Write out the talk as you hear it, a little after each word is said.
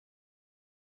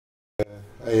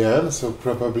a.m., so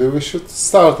probably we should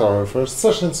start our first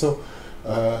session. So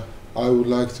I would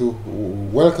like to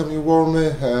welcome you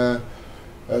warmly.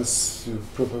 As you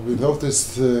probably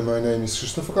noticed, my name is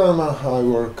Krzysztof Okarma. I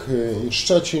work in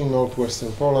Szczecin,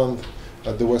 northwestern Poland,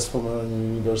 at the West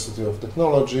Pomeranian University of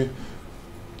Technology,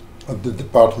 at the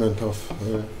Department of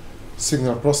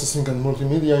Signal Processing and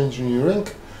Multimedia Engineering.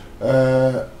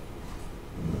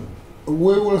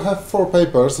 We will have 4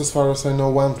 papers. As far as I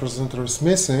know, 1 presenter is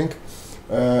missing,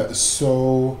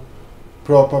 so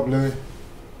probably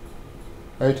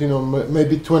 18 or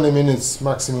maybe 20 minutes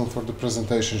maximum for the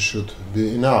presentation should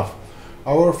be enough.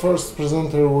 Our first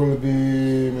presenter will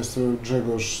be Mr.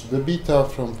 Grzegorz Debita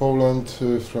from Poland,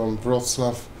 from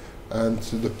Wrocław, and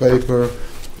the paper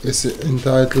is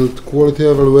entitled Quality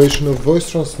Evaluation of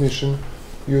Voice Transmission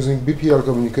using BPL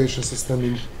Communication System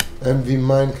in MV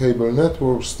Mine Cable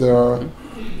Networks. There are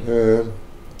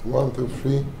 1, 2,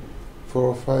 3,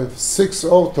 4, 5, 6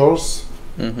 authors,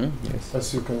 yes,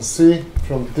 as you can see,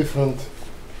 from different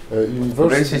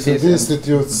universities and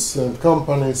institutes and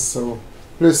companies. So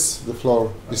please, the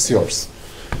floor is yours.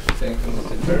 Thank you,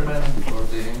 Mr. Chairman, for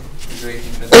the great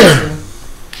introduction.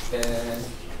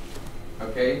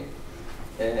 Okay.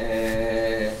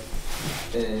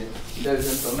 Ladies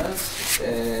and gentlemen,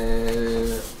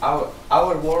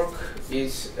 our work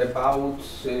is about,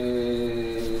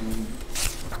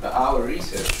 our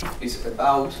research is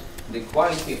about the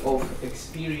quality of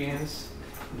experience,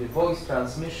 the voice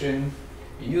transmission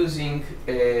using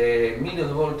a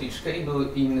middle voltage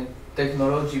cable in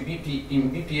technology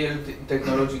BPL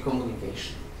technology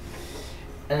communication.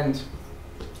 And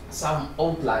some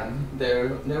outline, there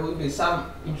will be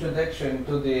some introduction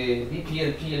to the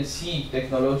BPL PLC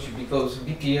technology, because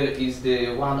BPL is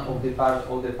the one of the part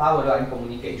of the power line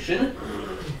communication.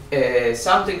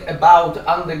 Something about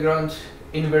underground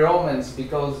environments,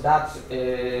 because that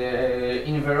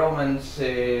environment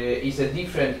is a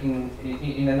different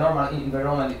in a normal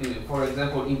environment, for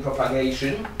example in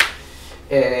propagation.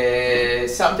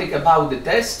 Something about the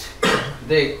test,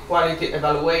 the quality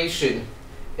evaluation,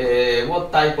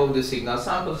 what type of the signal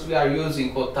samples we are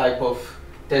using, what type of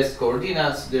test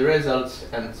coordinates, the results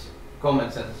and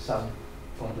comments and some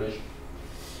conclusion.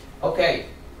 Okay,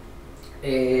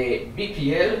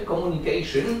 BPL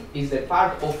communication is the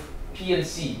part of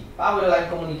PLC, power line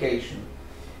communication.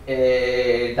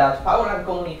 That power line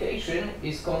communication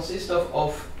is consists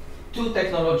of 2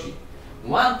 technology.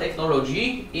 One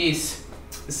technology is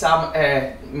some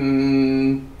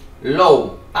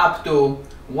low up to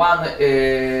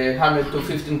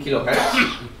 115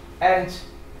 kilohertz and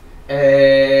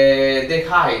the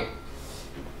high.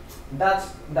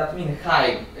 That means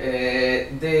high.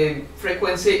 The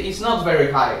frequency is not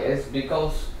very high, yes,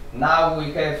 because now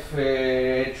we have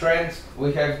trends.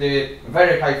 We have the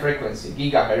very high frequency,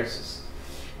 gigahertz.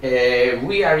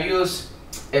 We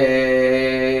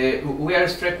are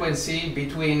frequency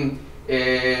between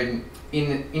in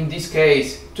this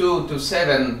case 2 to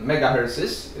 7 megahertz,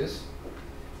 yes,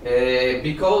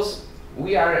 because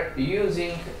we are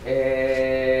using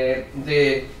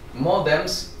the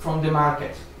modems from the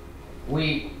market.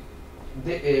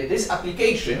 This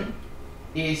application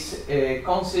is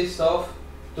consists of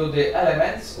to the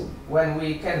elements when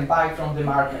we can buy from the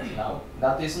market now.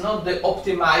 That is not the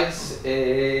optimized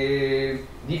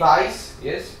device.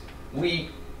 Yes, we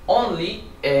only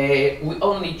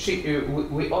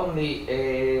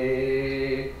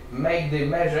make the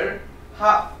measure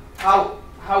how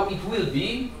it will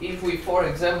be if we, for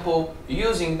example,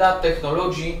 using that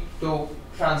technology to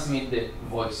transmit the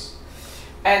voice.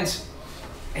 And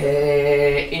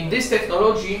in this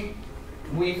technology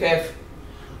we have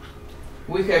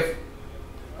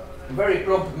many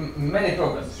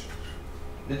problems.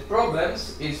 The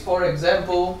problems is, for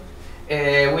example,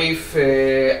 with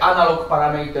analog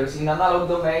parameters. In analog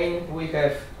domain we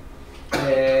have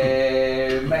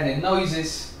many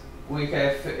noises. We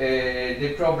have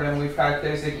the problem with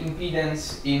characteristic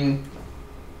impedance in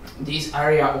this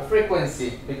area of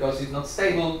frequency, because it's not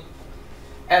stable,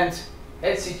 and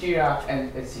etc.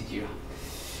 and etc.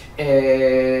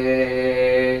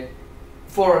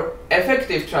 For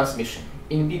effective transmission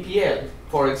in BPL,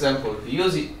 for example,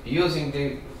 using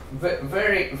the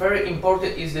very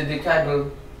important is the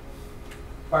decoupled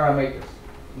parameters,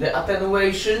 the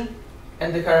attenuation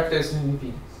and the characteristic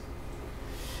impedance.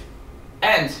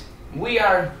 And we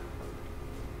are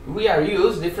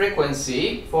use the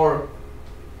frequency for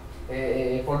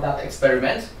that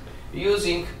experiment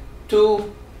using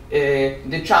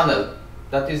the channel,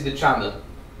 that is the channel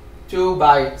 2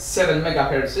 by 7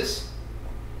 megahertz,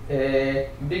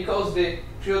 because the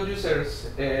producers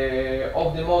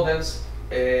of the modems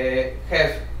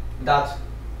have that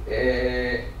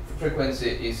frequency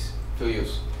is to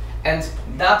use. And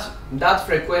that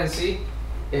frequency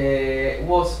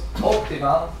was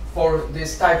optimal for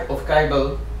this type of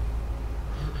cable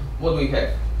what we have.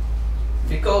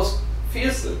 Because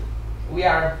firstly, we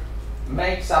are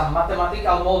make some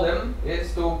mathematical model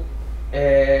is to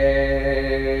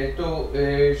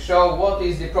show what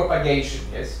is the propagation.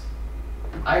 Yes,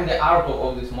 I'm the author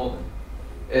of this model.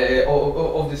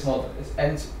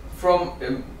 And from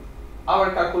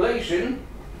our calculation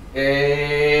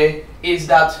is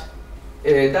that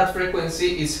that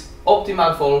frequency is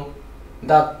optimal for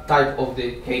that type of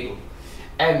the cable.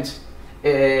 And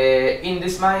in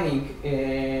this mining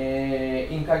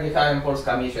in KGHM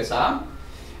Polska Miesięca,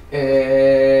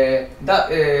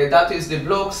 that is the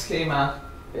block schema,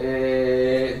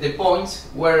 the points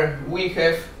where we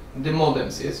have the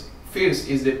modems. Yes, first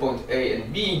is the point A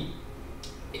and B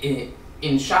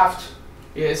in shaft,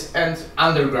 yes, and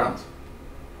underground.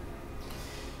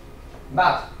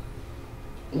 But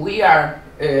we are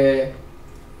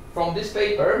from this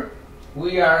paper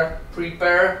we are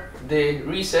prepare the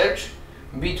research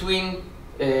between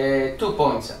 2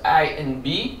 points I and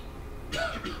B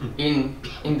in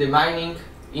the mining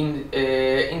in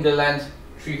the land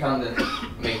 300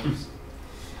 meters.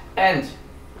 And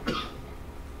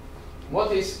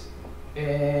what is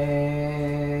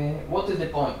the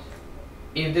point?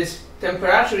 If this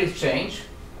temperature is changed,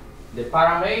 the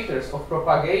parameters of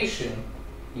propagation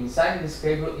inside this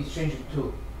cable is changing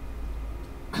too.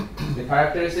 The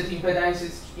characteristic impedance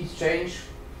is changed,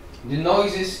 the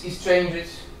noises is changed,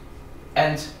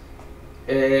 and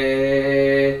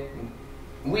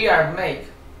we are make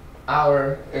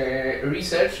our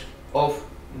research of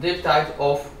this type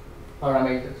of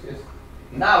parameters. Yes.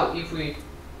 Now, if we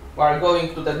are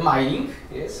going to that mining,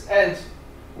 yes, and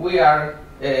we are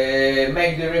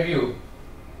make the review,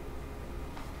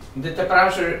 the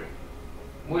temperature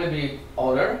will be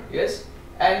other, yes,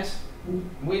 and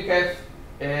we have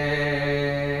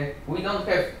we don't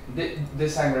have the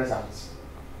same results.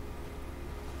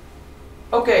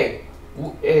 Okay,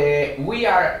 we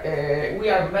are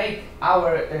make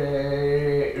our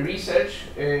research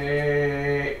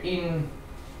in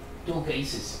 2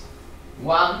 cases.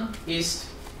 One is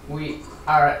we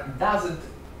are doesn't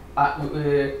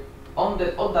on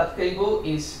that cable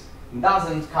is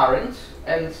doesn't current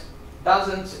and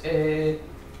doesn't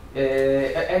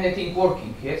anything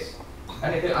working, yes,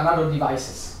 anything another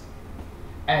devices,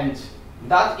 and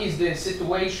that is the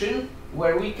situation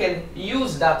where we can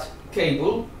use that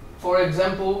cable, for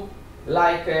example,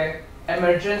 like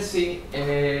emergency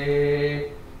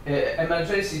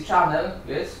channel,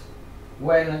 yes,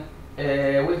 when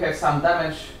we have some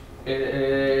damage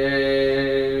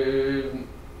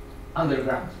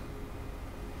underground.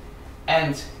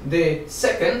 And the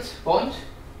second point,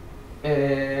 we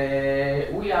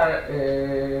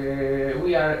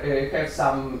have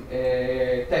some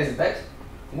test bed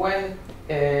when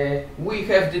we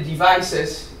have the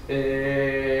devices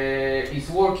is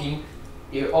working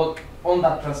on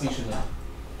that transmission line,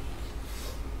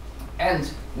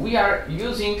 and we are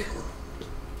using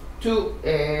two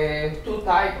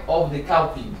type of the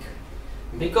coupling,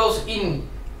 because in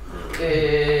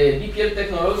BPL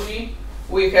technology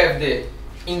we have the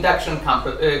induction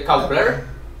coupler,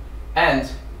 and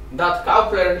that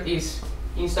coupler is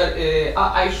installed.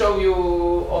 I show you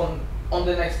on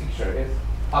the next picture, yes,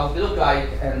 how it look like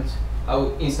and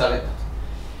how install it.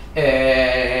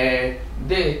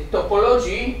 The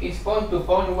topology is point to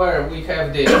point where we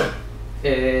have the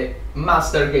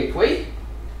master gateway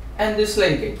and the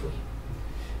slave gateway.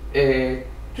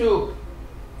 To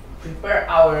prepare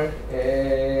our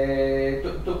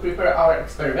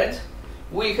experiment,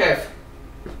 we have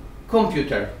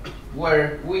computer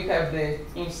where we have the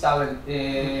installed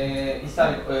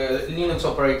Linux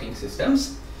operating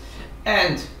systems,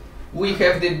 and we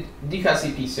have the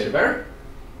DHCP server,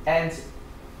 and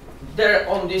there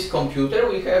on this computer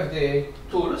we have the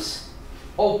tools,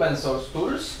 open source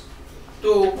tools,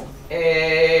 to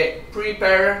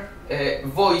prepare a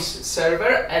voice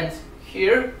server, and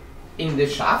here in the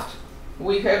shaft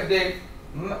we have the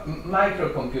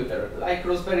microcomputer like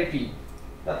Raspberry Pi.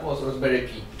 That was Raspberry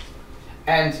Pi,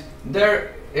 and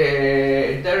there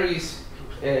is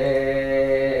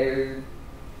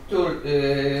tool.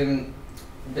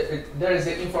 There is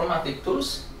the informatic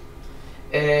tools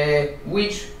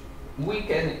which we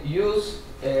can use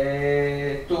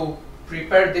to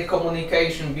prepare the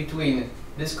communication between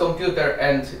this computer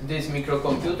and this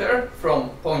microcomputer from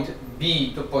point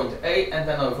B to point A, and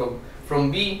then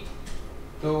from B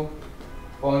to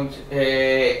point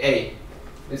A,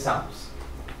 the samples.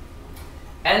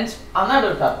 And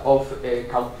another type of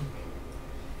coupling.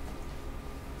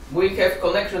 we have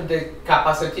connected the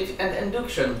capacitive and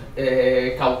induction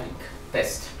coupling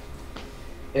test.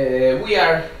 We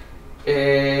are,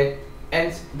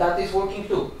 and that is working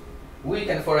too. We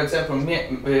can, for example,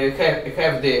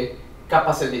 have the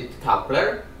capacitive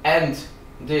coupler and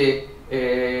the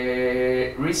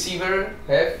receiver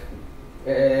have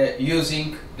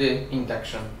using the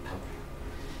induction coupler.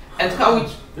 And how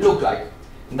it look like?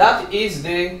 That is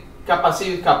the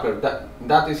capacitive coupler.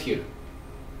 That is here.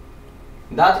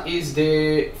 That is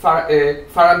the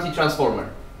Vrbancic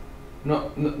transformer.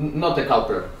 No, not a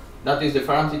coupler. That is the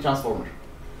Vrbancic transformer.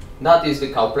 That is the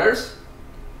couplers,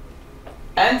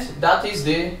 and that is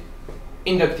the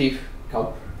inductive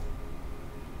coupler.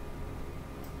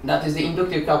 That is the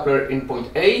inductive coupler in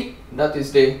point A. That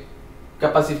is the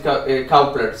capacitive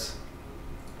couplers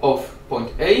of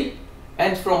point A,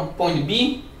 and from point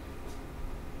B,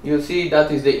 you see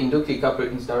that is the inductive coupler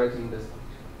is directly in this direction.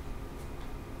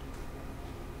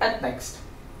 And next,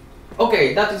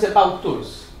 okay, that is about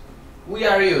tools. We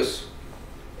are use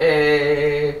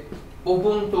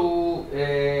Ubuntu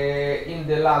in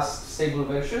the last stable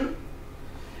version.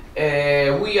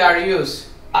 We are use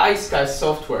iSky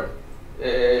software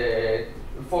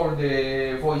for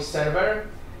the voice server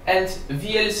and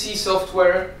VLC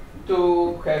software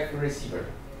to have receiver.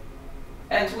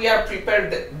 And we are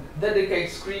prepared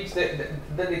dedicate scripts,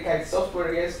 dedicate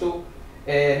software yes, to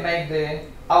make the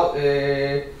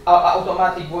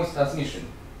automatic voice transmission.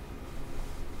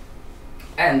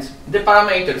 And the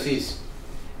parameters is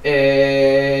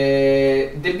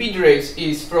the bitrate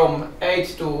is from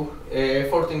 8 to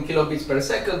 14 kilobits per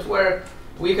second, where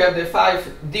we have the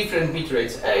 5 different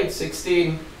bitrates: 8,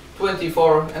 16,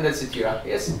 24, and etc.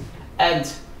 Yes, and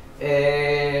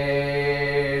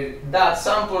that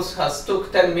samples has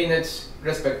took 10 minutes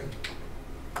respectively.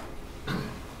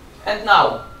 And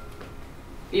now,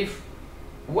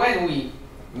 when we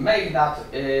make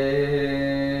that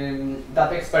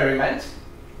that experiment,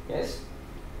 yes,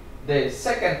 the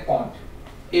second point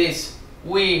is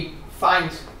we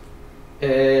find the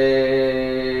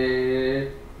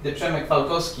Przemek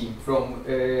Falkowski from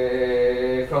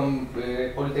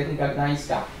Politechnika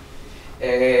Gdańska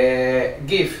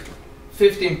give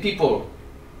 15 people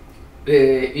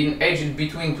in aged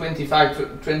between 25 to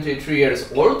 23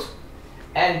 years old,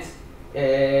 and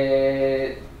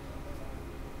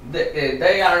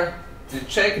they are to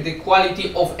check the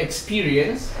quality of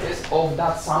experience yes, of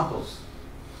that samples.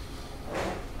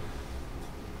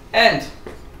 And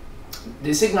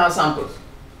the signal samples,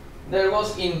 there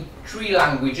was in 3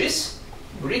 languages: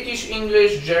 British,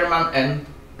 English, German, and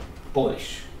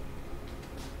Polish.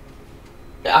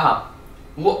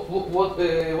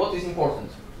 What is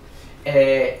important?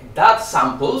 That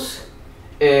samples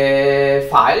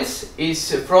files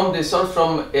is from the source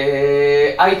from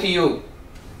ITU.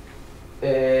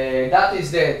 That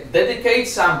is the dedicated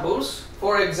samples,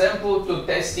 for example, to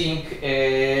testing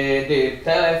the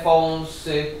telephones,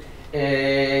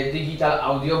 digital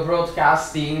audio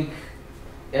broadcasting,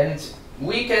 and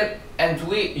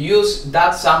we use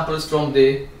that samples from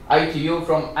the ITU,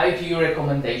 from ITU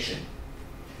recommendation.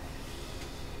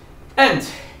 And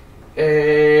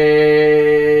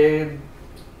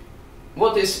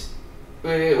what is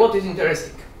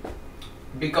interesting?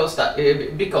 Because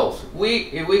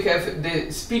we have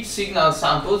the speech signal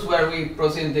samples where we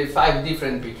present the 5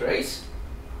 different bit rates,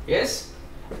 yes,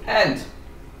 and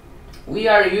we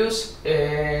are use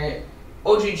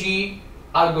OGG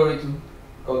algorithm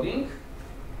coding,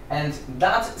 and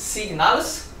that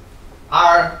signals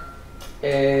are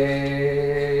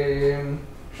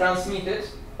transmitted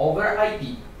over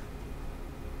IP.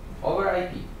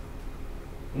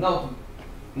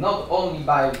 Not only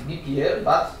by BPL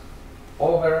but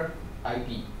over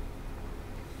IP.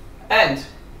 And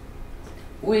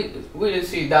we will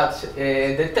see that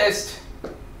the test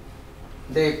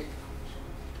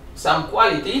some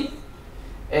quality.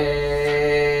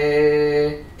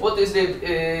 What is the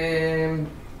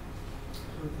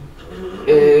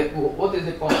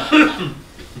point?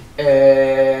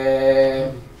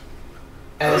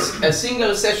 A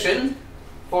single session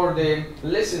for the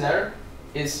listener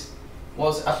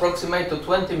was approximate to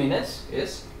 20 minutes.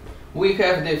 Yes, we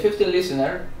have the 15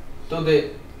 listener to the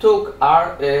took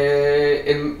our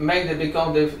and make the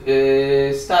become the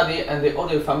study and the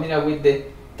audio familiar with the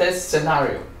test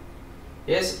scenario.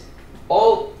 Yes,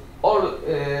 all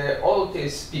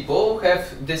these people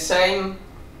have the same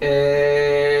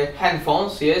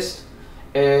handphones. Yes,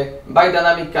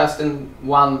 Bidynamic Custom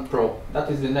 1 Pro. That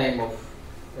is the name of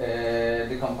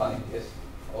the company. Yes,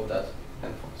 of that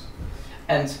handphones.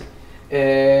 And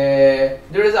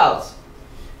the results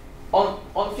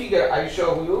on figure I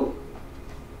show you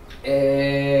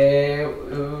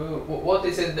what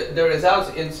is the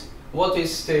result and what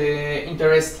is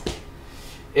interesting?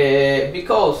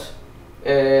 Because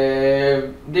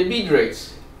the bit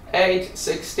rates 8,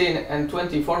 16 and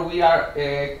 24 we are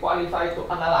qualified to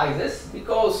analyze this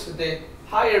because the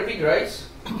higher bit rates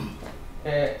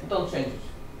don't change it.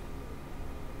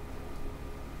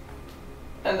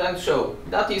 And then show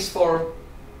that is for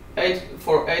 8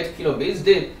 kilobits.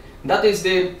 That is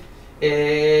the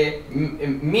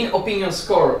mean opinion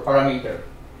score parameter.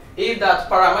 If that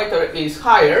parameter is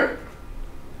higher,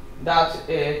 that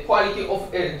quality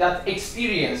of that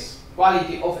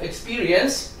quality of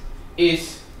experience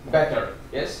is better.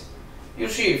 Yes, you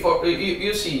see for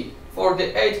you see for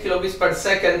the 8 kilobits per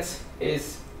second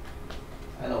is,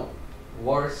 I know,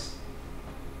 worse.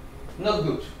 Not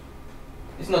good.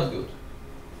 It's not good.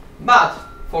 But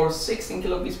for 16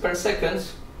 kilobits per second,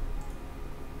 it's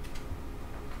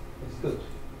good.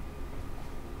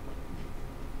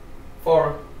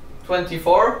 For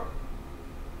 24,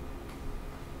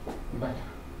 better.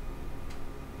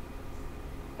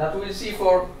 That we'll see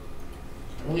for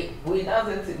we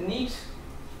doesn't need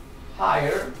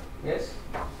higher, yes,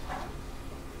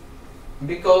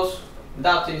 because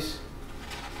that is.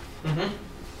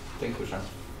 Thank you, Sean.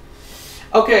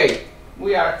 Okay,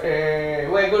 we are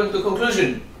going to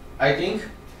conclusion. I think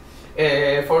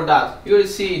for that you will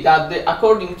see that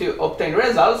according to obtained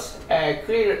results, a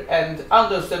clear and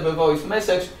understandable voice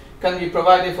message can be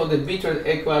provided for the bit rate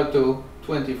equal to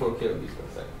 24 kilobits per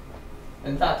second,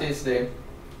 and that is the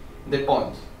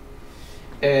point.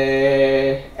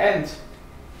 And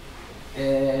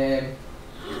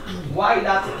why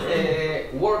that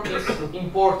work is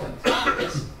important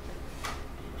is,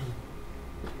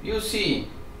 you see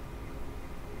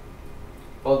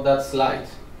on that slide,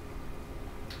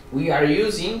 we are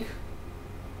using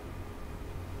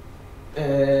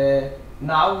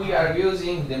now we are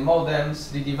using the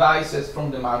modems, the devices from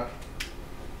the market.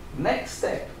 Next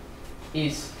step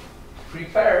is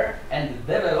prepare and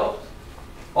develop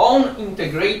own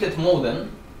integrated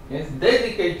modem, yes,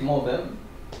 dedicated modem,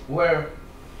 where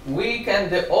we can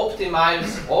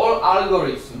optimize all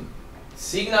algorithms,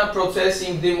 signal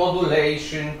processing,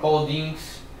 demodulation,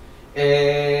 codings,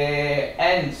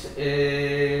 and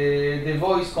the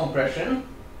voice compression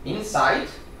inside,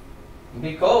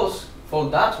 because for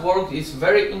that work is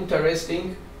very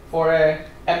interesting for an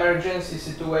emergency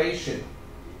situation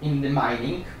in the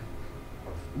mining.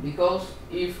 Because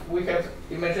if we have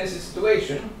emergency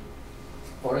situation,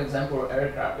 for example,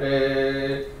 aircraft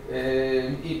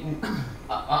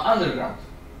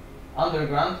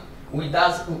underground, we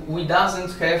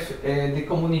doesn't have the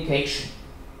communication.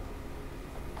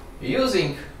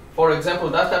 Using, for example,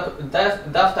 that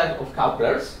type of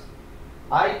couplers,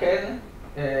 I can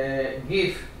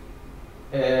give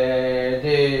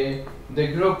the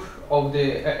group of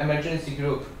the emergency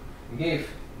group, give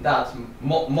that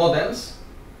modems,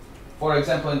 for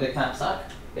example, in the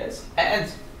knapsack, yes,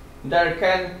 and there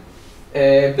can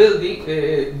build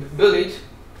it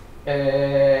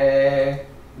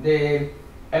the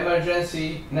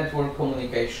emergency network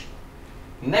communication.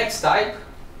 Next type,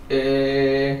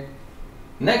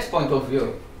 next point of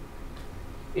view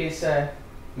is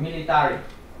military,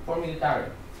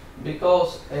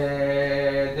 because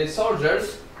the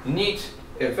soldiers need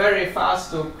very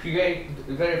fast create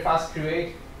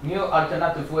new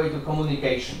alternative way to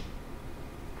communication.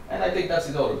 And I think that's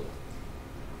it all.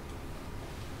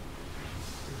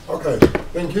 Okay,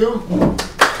 thank you.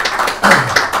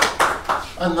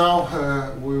 And now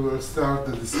we will start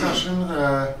the discussion.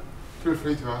 Feel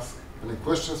free to ask any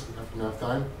questions. We have enough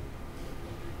time.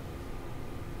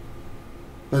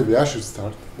 Maybe I should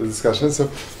start the discussion. So,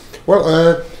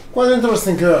 well, quite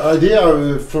interesting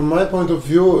idea. From my point of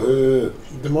view,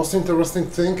 the most interesting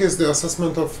thing is the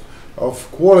assessment of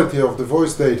quality of the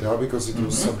voice data, because it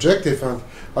was subjective, and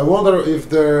I wonder if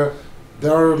there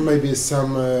are maybe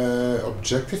some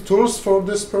objective tools for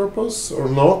this purpose or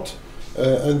not,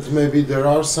 and maybe there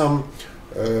are some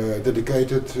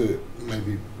dedicated,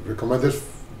 maybe recommended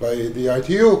by the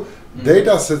ITU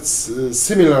data sets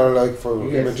similar, like for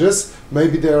images.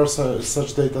 Maybe there are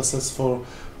such data sets for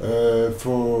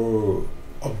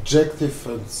objective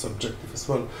and subjective as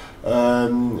well,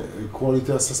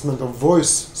 quality assessment of voice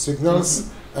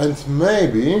signals, and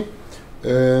maybe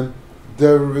there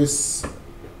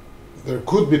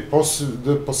could be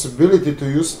the possibility to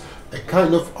use a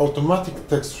kind of automatic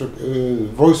text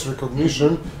voice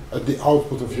recognition at the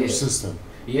output of your system.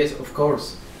 Yes, of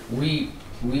course. We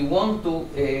want to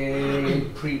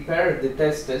prepare the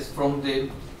testers from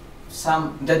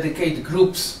some dedicated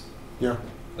groups. Yeah.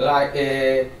 Like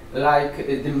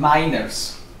the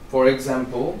miners, for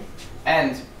example,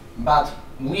 But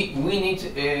we need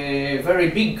a very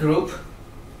big group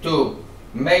to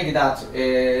make that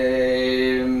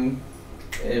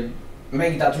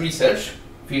research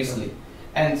firstly,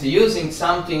 and using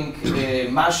something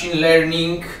machine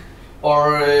learning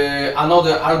or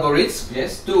another algorithm,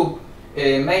 yes, to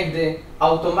make the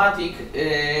automatic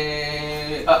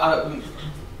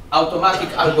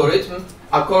algorithm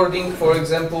according, for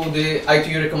example, the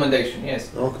IT recommendation.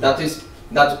 Yes, okay.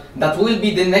 That will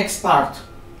be the next part.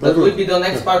 That will be the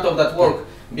next part of that work,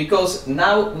 because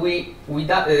now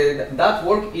that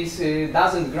work is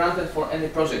doesn't granted for any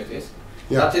project. Yes,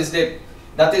 yeah.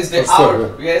 That is the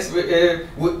hour. Yes,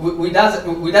 we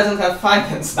doesn't have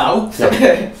finance now,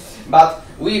 yeah. But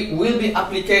we will be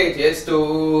applied, yes,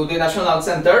 to the national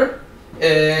center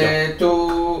yeah.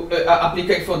 To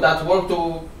apply for that work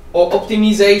to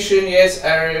optimization, yes,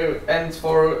 and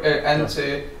for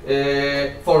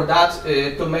that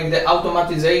to make the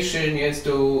automatization, yes,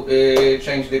 to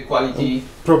change the quality.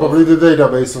 Probably the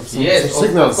database of some yes,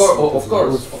 signals. Of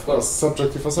course.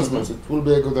 Subjective assessments. It will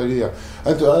be a good idea.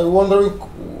 And I'm wondering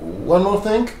one more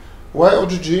thing. Why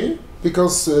OGG?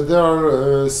 Because there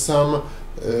are some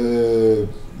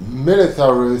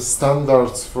military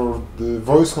standards for the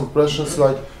voice compressions,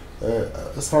 like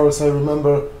as far as I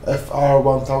remember, FR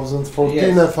 1014,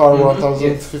 yes. FR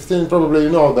 1015, probably you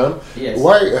know them. Yes.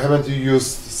 Why haven't you used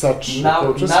such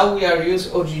approaches? Now we are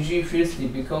using OGG firstly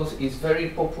because it's very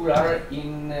popular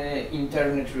in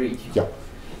internet radio. Yeah.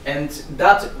 And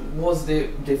that was the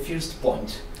first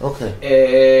point. Okay.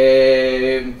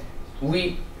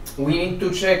 We need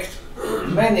to check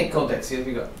many codecs. Yes,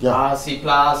 we got C++,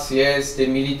 yes, the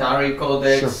military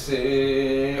codecs,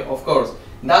 sure. Of course.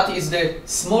 That is the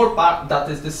small part. That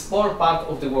is the small part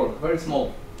of the work, very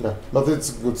small. Yeah, but it's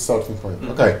a good starting point.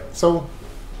 Mm-hmm. Okay, so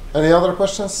any other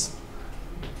questions?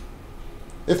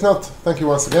 If not, thank you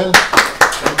once again.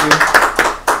 Thank you.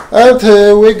 And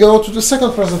we go to the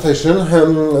second presentation.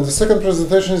 The second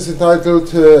presentation is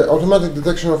entitled "Automatic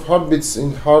Detection of Heartbeats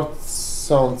in Heart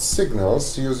Sound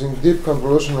Signals Using Deep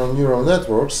Convolutional Neural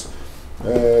Networks."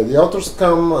 The authors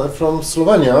come from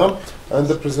Slovenia, and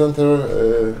the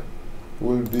presenter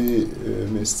will be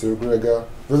Mr. Grega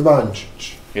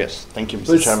Vrbancic. Yes, thank you, Mr.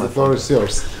 Please, Chairman. The floor is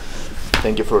yours.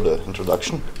 Thank you for the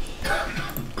introduction.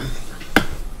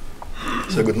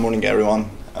 So, good morning, everyone.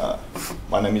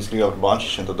 My name is Grega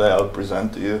Vrbancic, and today I'll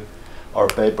present to you our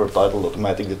paper titled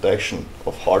Automatic Detection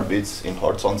of Heartbeats in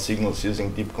Heart Sound Signals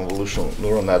Using Deep Convolutional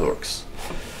Neural Networks.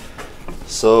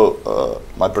 So,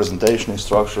 my presentation is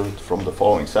structured from the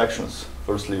following sections.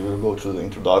 Firstly, we'll go through the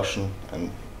introduction and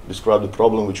describe the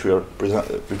problem which we are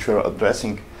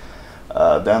addressing.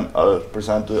 Then I'll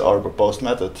present our proposed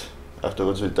method.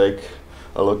 Afterwards, we take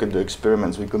a look at the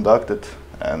experiments we conducted,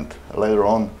 and later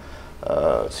on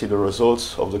see the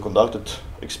results of the conducted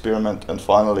experiment. And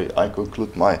finally, I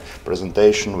conclude my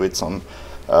presentation with some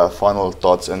final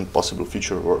thoughts and possible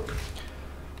future work.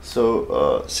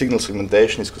 So, signal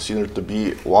segmentation is considered to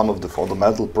be one of the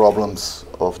fundamental problems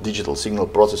of digital signal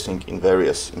processing in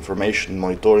various information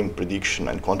monitoring, prediction,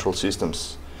 and control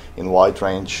systems in a wide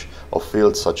range of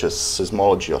fields such as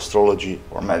seismology, astrology,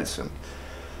 or medicine.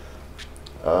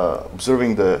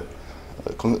 Observing the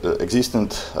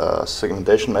existent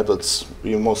segmentation methods,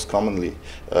 they most commonly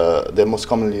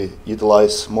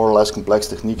utilize more or less complex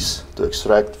techniques to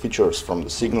extract features from the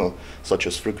signal, such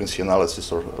as frequency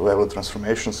analysis or wavelet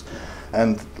transformations,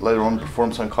 and later on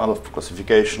perform some kind of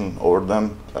classification over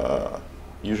them,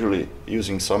 usually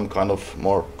using some kind of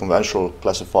more conventional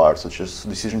classifier, such as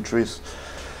decision trees.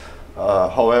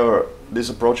 However, these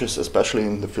approaches, especially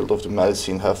in the field of the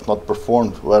medicine, have not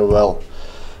performed very well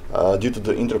due to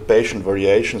the interpatient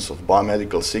variations of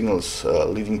biomedical signals,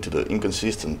 leading to the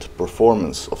inconsistent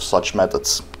performance of such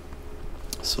methods.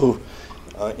 So,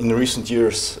 in recent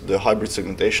years, the hybrid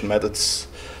segmentation methods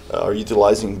are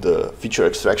utilizing the feature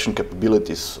extraction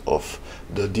capabilities of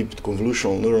the deep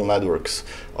convolutional neural networks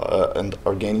and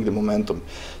are gaining the momentum.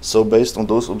 So, based on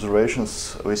those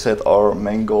observations, we set our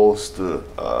main goals to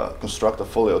construct a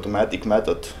fully automatic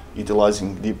method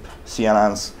utilizing deep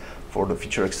CNNs for the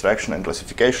feature extraction and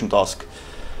classification task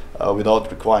without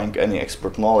requiring any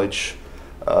expert knowledge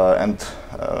and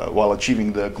while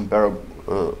achieving the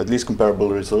at least comparable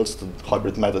results to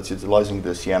hybrid methods utilizing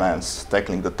the CNNs,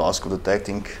 tackling the task of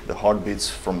detecting the heartbeats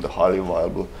from the highly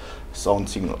viable sound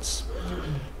signals.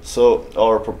 So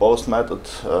our proposed method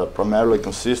primarily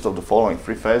consists of the following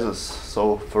three phases.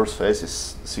 So first phase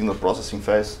is the signal processing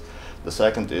phase. The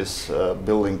second is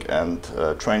building and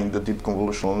training the deep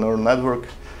convolutional neural network.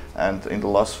 And in the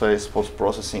last phase,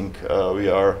 post-processing, we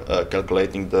are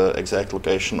calculating the exact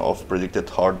location of predicted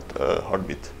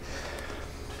heartbeat.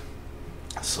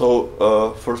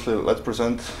 So firstly, let's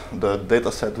present the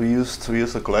data set we used. We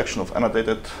used a collection of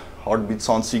annotated heartbeat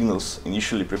sound signals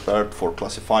initially prepared for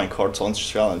classifying hard sounds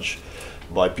challenge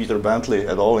by Peter Bentley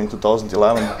et al. In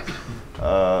 2011.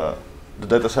 The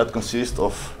dataset consists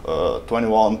of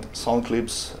 21 sound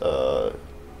clips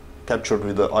captured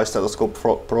with the iStetoscope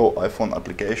Pro iPhone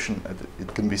application.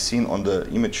 It can be seen on the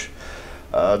image.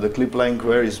 The clip length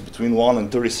varies between 1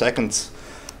 and 30 seconds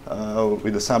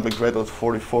with a sampling rate of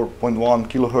 44.1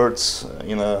 kilohertz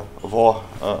in a VAW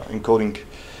encoding.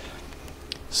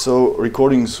 So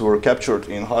recordings were captured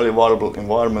in highly variable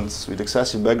environments with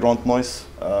excessive background noise,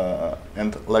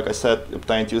 and like I said,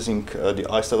 obtained using the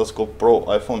iStetoscope Pro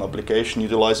iPhone application,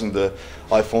 utilizing the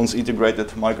iPhone's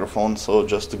integrated microphone. So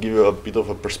just to give you a bit of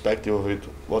a perspective of it,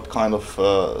 what kind of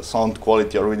sound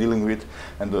quality are we dealing with,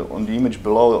 and on the image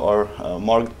below are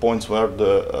marked points where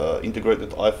the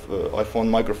integrated iPhone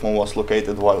microphone was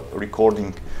located while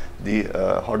recording the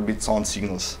heartbeat sound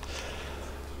signals.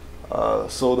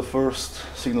 So the first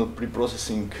signal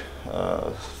pre-processing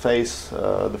phase,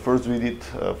 the first we did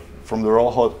from the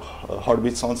raw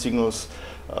heartbeat sound signals,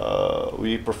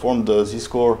 we performed the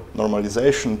z-score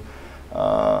normalization.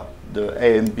 The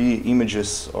A and B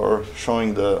images are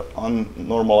showing the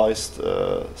unnormalized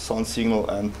sound signal,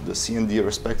 and the C and D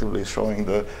respectively showing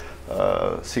the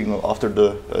signal after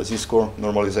the z-score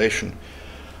normalization.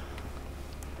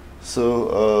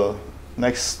 So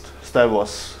next step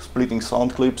was splitting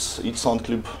sound clips. Each sound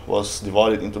clip was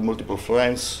divided into multiple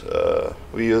frames.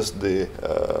 We used the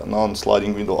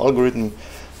non-sliding window algorithm.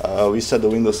 We set the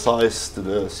window size to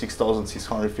the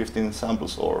 6,615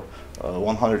 samples, or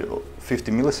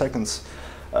 150 milliseconds.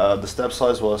 The step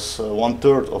size was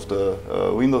 1/3 of the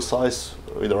window size,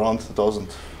 with around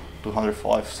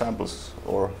 2,205 samples,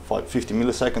 or 50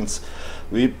 milliseconds.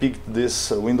 We picked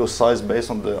this window size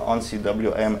based on the ANSI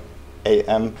WM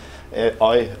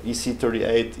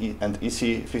EC38 and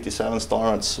EC57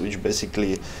 standards, which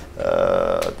basically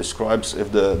describes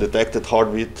if the detected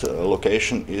heartbeat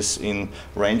location is in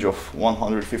range of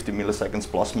 150 milliseconds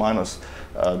plus minus,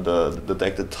 the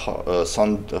detected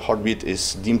sound heartbeat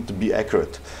is deemed to be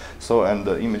accurate. So, and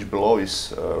the image below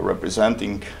is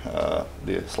representing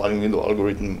the sliding window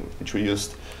algorithm which we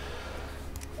used.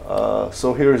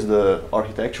 So here is the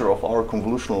architecture of our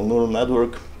convolutional neural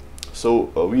network. So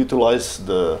we utilize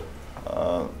the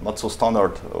not so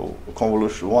standard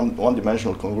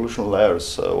one-dimensional convolutional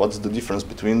layers. What's the difference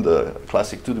between the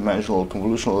classic two-dimensional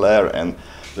convolutional layer and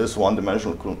this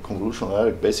one-dimensional convolutional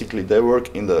layer? Basically, they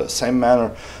work in the same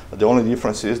manner. The only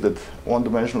difference is that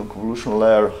one-dimensional convolutional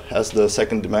layer has the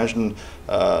second dimension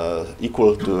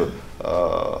equal to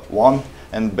 1.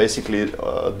 And basically,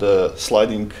 the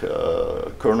sliding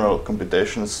kernel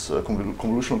computations,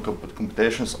 convolutional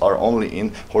computations, are only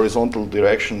in horizontal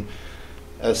direction,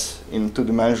 as in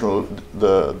two-dimensional,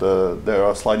 they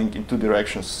are sliding in two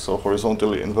directions, so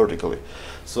horizontally and vertically.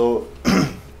 So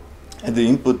at the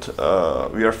input,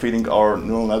 we are feeding our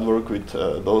neural network with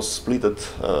those splitted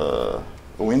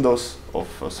windows of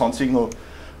sound signal,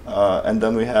 and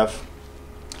then we have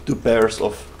two pairs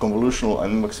of convolutional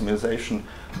and maximization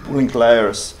pooling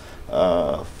layers,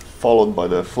 followed by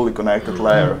the fully connected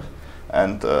layer.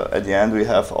 And at the end, we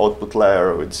have output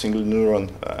layer with single neuron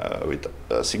with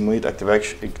a sigmoid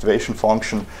activation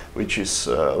function, which is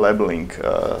labeling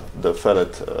the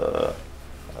fed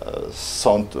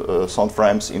sound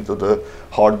frames into the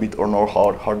heartbeat or no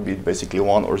heartbeat, basically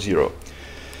 1 or 0.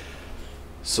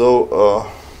 So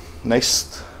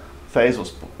next phase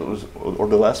or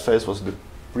the last phase was the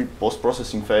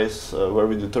post-processing phase, where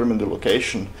we determine the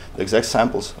location, the exact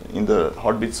samples in the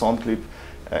heartbeat sound clip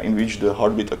in which the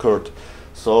heartbeat occurred.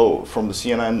 So from the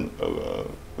CNN,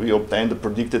 we obtained the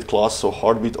predicted class, so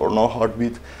heartbeat or no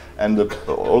heartbeat, and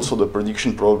also the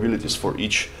prediction probabilities for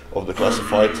each of the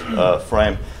classified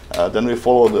frame. Then we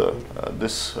follow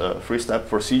this three-step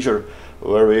procedure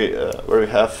where we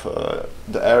have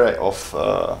the array of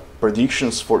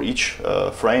predictions for each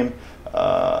frame,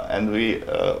 and we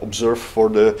observe for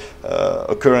the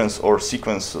occurrence or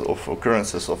sequence of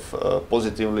occurrences of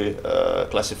positively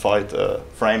classified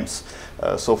frames.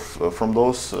 So from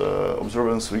those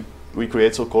observations, we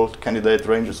create so-called candidate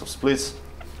ranges of splits.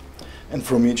 And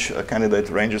from each candidate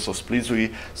ranges of splits,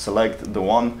 we select the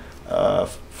one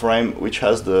frame which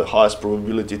has the highest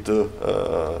probability to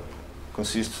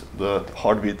consist the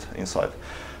heartbeat inside.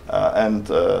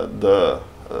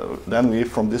 Then we,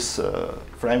 from this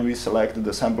frame, we select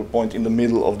the sample point in the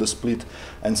middle of the split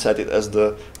and set it as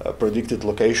the predicted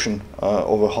location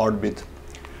of a heartbeat.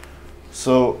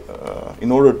 So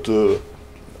in order to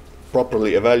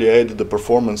properly evaluate the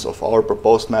performance of our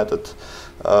proposed method,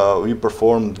 we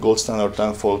performed gold standard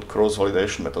tenfold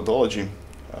cross-validation methodology.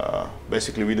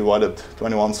 Basically, we divided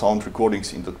 21 sound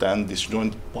recordings into 10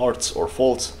 disjoint parts or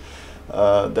folds.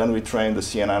 Then we trained the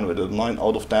CNN with a 9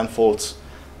 out of 10 folds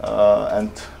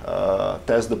and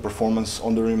test the performance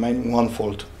on the remaining 1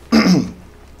 fold.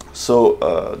 So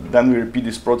then we repeat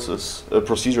this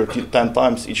procedure 10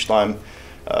 times, each time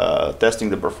testing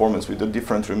the performance with a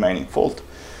different remaining fold.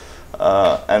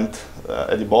 And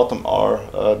at the bottom are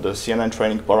the CNN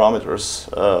training parameters.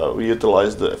 We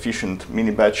utilize the efficient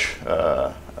mini batch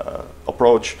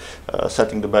approach,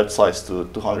 setting the batch size to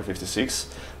 256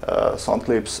 sound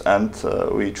clips, and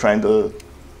we train the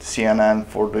CNN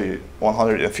for the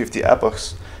 150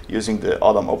 epochs using the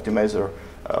Adam optimizer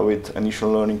with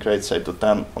initial learning rate set to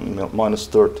 10 on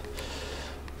 -3rd.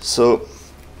 So,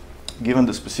 given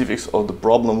the specifics of the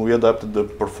problem, we adapted the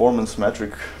performance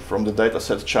metric from the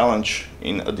dataset challenge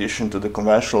in addition to the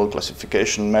conventional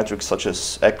classification metrics such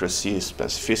as accuracy,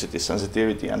 specificity,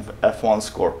 sensitivity, and F1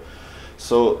 score.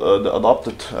 So the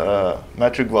adopted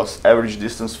metric was average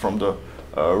distance from the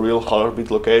real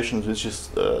heartbeat locations, which is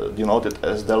denoted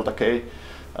as delta K.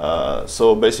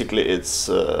 So basically, it's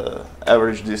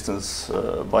average distance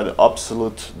by the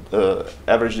absolute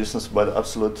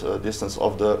distance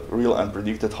of the real and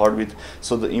predicted heartbeat.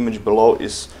 So the image below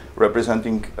is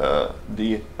representing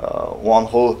the one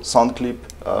whole sound clip.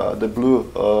 The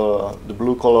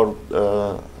blue color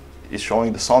is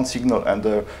showing the sound signal, and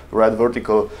the red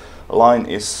vertical line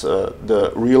is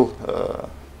the real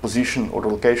position or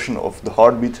location of the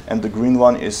heartbeat, and the green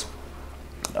one is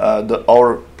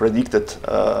our predicted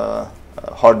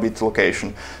heartbeat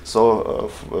location. So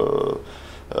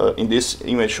in this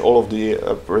image, all of the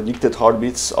predicted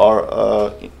heartbeats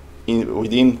are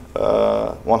within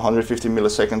 150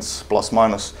 milliseconds plus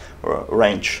minus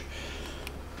range.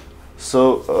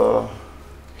 So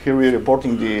here we're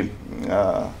reporting the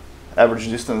average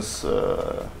distance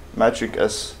metric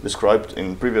as described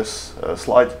in previous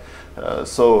slide.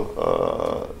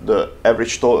 The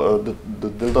average the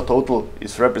delta total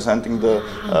is representing the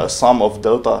sum of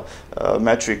delta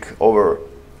metric over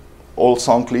all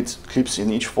sound clips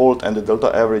in each fold, and the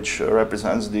delta average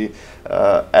represents the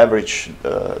average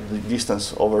the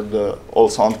distance over the all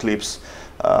sound clips.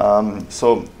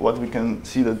 So what we can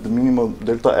see that the minimum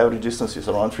delta average distance is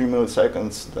around 3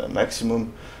 milliseconds, the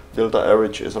maximum delta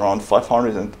average is around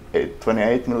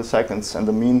 528 milliseconds, and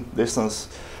the mean distance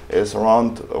is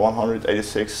around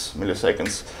 186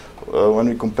 milliseconds. When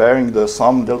we're comparing the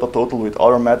sum delta total with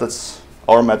other methods,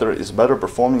 our method is better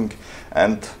performing,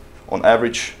 and on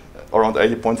average around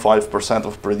 80.5%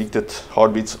 of predicted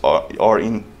heartbeats are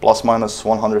in plus minus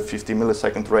 150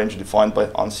 millisecond range defined by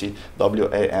ANSI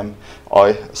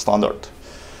WAMI standard.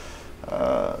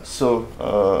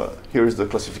 Here is the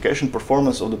classification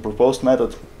performance of the proposed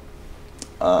method.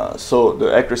 So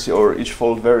the accuracy over each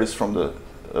fold varies from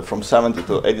 70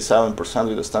 to 87%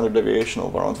 with a standard deviation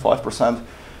of around 5%.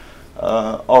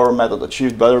 Our method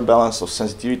achieved better balance of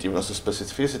sensitivity versus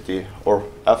specificity, or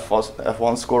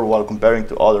F1 score, while comparing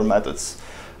to other methods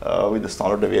with a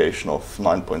standard deviation of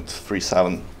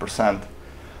 9.37%.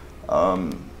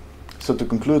 So to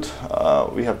conclude,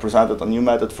 we have presented a new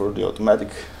method for the automatic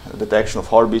detection of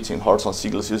heartbeats in heart sound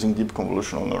signals using deep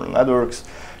convolutional neural networks.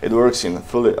 It works in a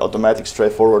fully automatic,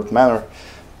 straightforward manner,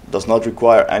 does not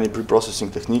require any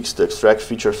pre-processing techniques to extract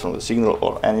features from the signal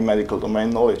or any medical domain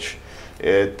knowledge.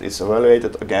 It is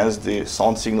evaluated against the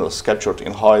sound signals captured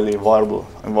in highly variable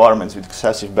environments with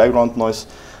excessive background noise,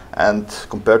 and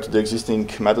compared to the existing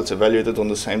methods evaluated on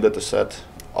the same data set,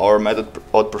 our method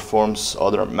outperforms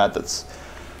other methods.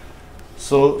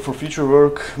 So for future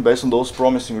work, based on those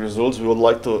promising results, we would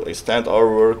like to extend our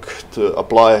work to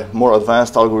apply more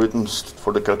advanced algorithms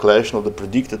for the calculation of the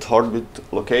predicted heartbeat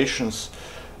locations.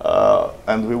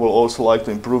 And we will also like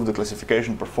to improve the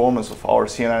classification performance of our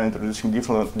CNN, introducing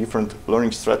different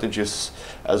learning strategies,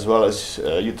 as well as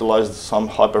utilize some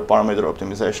hyperparameter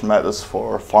optimization methods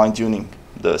for fine-tuning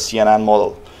the CNN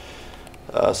model.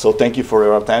 So thank you for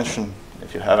your attention.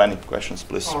 If you have any questions,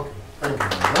 please. Okay. Thank you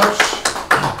very much.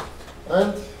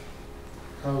 And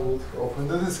I would open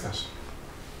the discussion.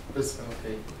 Please.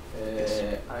 Okay.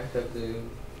 I have the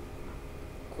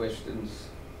questions.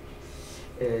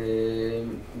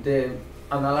 The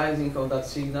analyzing of that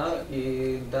signal,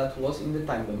 that was in the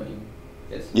time domain,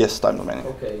 yes? Yes, time domain.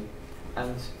 Okay.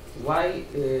 And why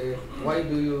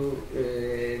do you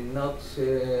not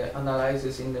analyze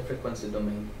this in the frequency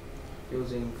domain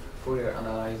using Fourier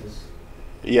analysis?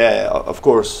 Yeah, of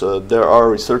course. There are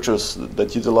researchers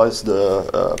that utilize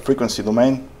the frequency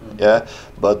domain. Yeah,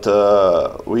 but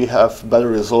we have better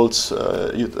results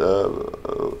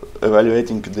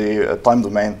evaluating the time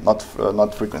domain,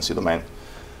 not frequency domain.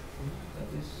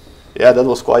 Yeah, that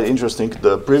was quite interesting.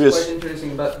 The previous. Quite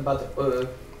interesting, but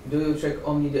do you check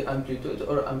only the amplitude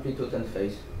or amplitude and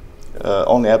phase?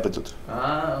 Only amplitude.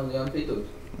 Ah, only amplitude.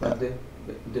 Yeah. But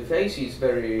the phase is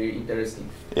very interesting.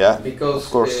 Yeah, because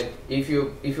of course. If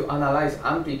you analyze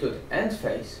amplitude and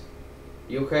phase,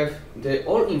 you have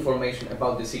all information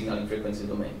about the signal in frequency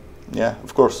domain. Yeah,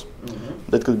 of course.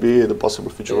 That could be the possible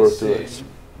future work too.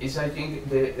 Is I think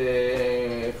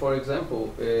for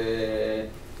example,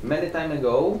 many time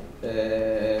ago,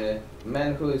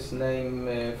 man who is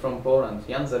named from Poland,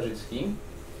 Jan Zarzycki,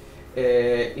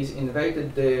 is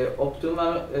invented the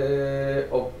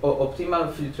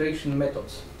optimal filtration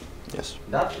methods. Yes.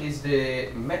 That is the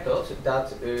method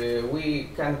that we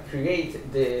can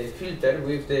create the filter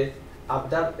with the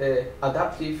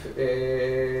adaptive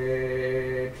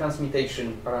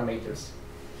transmutation parameters,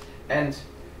 and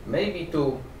maybe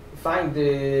to find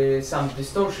some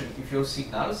distortion of your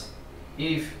signals,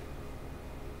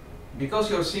 because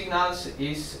your signals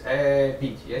is a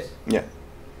bit, yes? Yeah.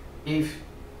 If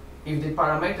the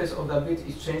parameters of the bit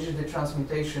is changed, the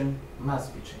transmutation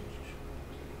must be changed.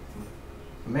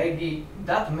 Maybe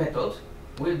that method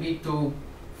will be to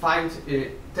find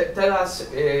tell us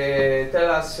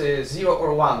 0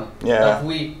 or 1 that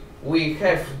we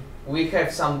have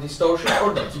some distortion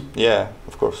or not. Yeah,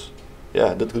 of course.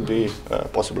 Yeah, that could be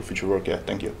possible future work. Yeah,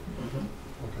 thank you.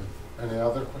 Okay. Any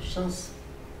other questions?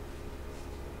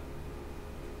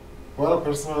 Well,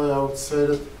 personally, I would say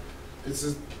that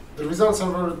the results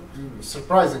are very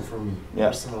surprising for me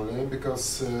personally,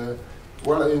 because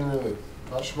well, in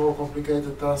much more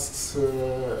complicated tasks,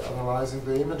 analyzing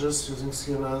the images using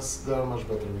CNNs, there are much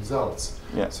better results.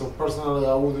 Yeah. So personally,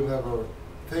 I wouldn't ever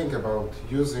think about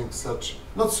using such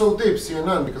not so deep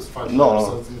CNN, because 5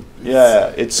 no.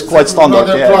 It's, it's quite standard.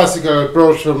 Another classical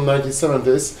approach from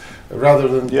 1970s rather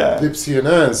than deep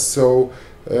CNNs. So.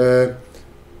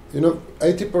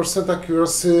 80%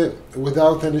 accuracy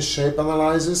without any shape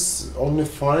analysis, only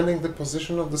finding the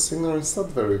position of the signal is not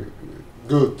very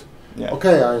good. Yeah.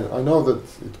 Okay, I know that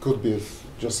it could be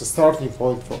just a starting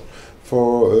point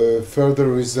for further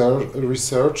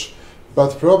research,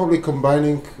 but probably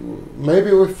combining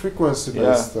maybe with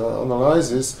frequency-based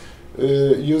analysis,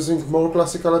 using more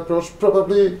classical approach,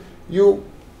 probably you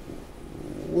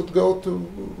would go to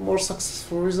more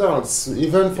successful results,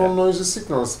 even for noisy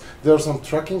signals. There are some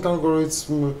tracking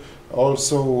algorithms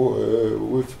also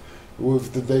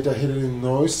with the data hidden in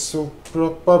noise, so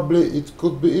probably it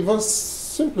could be even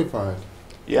simplified.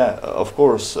 Yeah, of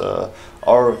course.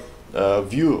 Our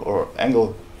view or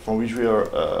angle from which we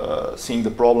are seeing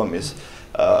the problem is,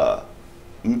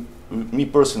 me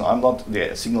personally, I'm not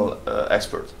the signal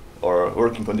expert or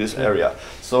working on this area.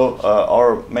 So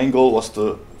our main goal was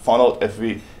to find out if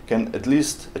we can at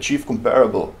least achieve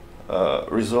comparable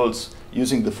results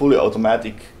using the fully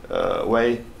automatic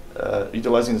way,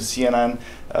 utilizing the CNN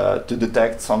to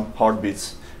detect some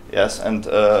heartbeats. Yes, and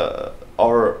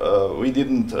we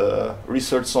didn't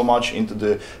research so much into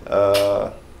the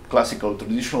classical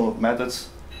traditional methods,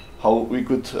 how we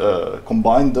could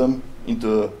combine them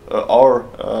into our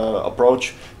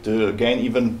approach to gain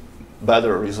even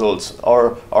better results.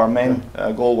 Our main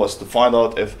goal was to find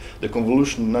out if the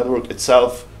convolutional network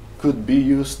itself could be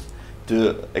used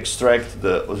to extract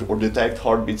or detect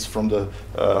heartbeats from the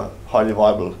highly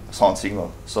viable sound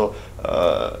signal. So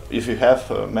if you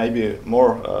have maybe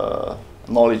more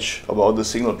knowledge about the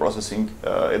signal processing,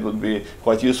 it would be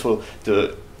quite useful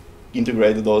to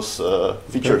integrate those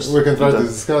features. We can try to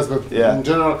discuss, but in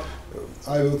general,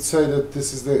 I would say that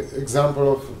this is the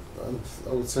example of,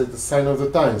 I would say, the sign of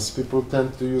the times. People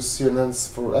tend to use CNNs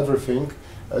for everything,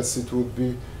 as it would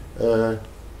be a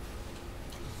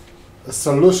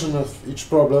solution of each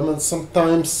problem, and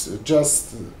sometimes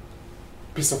just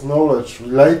piece of knowledge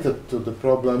related to the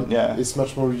problem is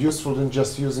much more useful than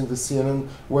just using the CNN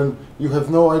when you have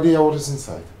no idea what is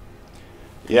inside.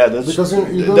 Yeah, that's because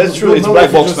that's true. It's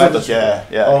black box method.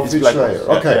 It's black box.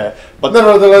 Okay, but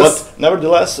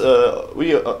nevertheless,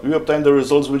 we obtained the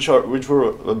results which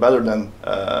were better than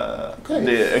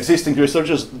the existing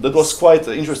researchers. That was quite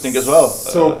interesting as well.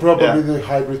 So probably the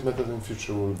hybrid method in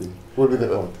future will be the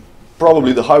point.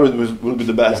 Probably the hybrid will be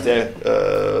the best.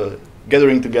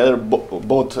 Gathering together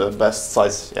both best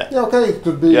sides. Okay, it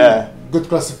could be good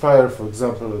classifier, for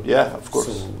example. Of course.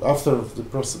 So after the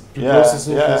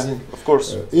pre-processing, of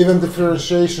course. Even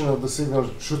differentiation of the signal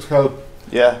should help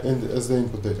as the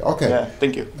input data. Okay.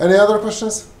 Thank you. Any other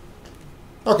questions?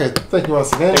 Okay, thank you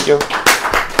once again. Thank you.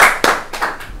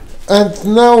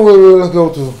 And now we will go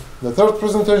to the third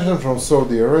presentation from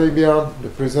Saudi Arabia. The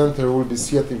presenter will be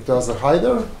Syed Irtaza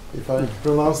Haider, if I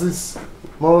pronounce this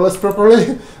more or less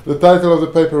properly. The title of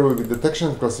the paper will be Detection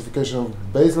and Classification of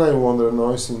Baseline Wonder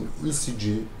Noise in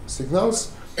ECG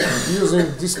Signals using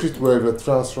Discrete Wavelet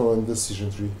Transform and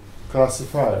Decision Tree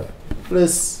Classifier.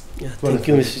 Please, Yeah, thank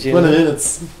you, Mr. 20 Chairman.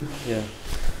 minutes. Yeah.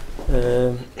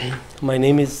 My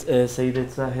name is Syed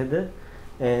Haider,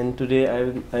 and today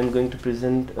I'm going to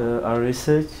present our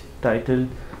research titled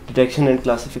Detection and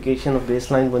Classification of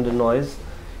Baseline Wonder Noise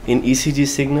in ECG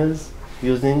Signals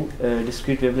using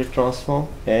Discrete Wavelet Transform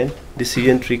and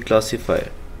Decision Tree Classifier.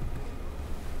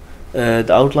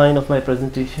 The outline of my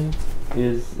presentation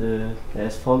is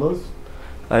as follows.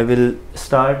 I will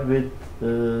start with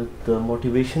the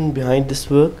motivation behind this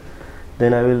work,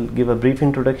 then I will give a brief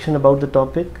introduction about the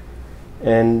topic,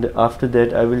 and after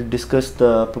that I will discuss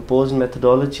the proposed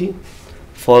methodology,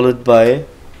 followed by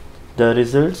the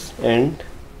results and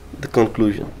the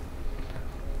conclusion.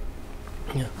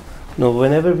 Yeah. Now,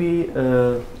 whenever we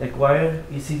acquire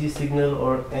ECG signal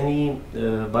or any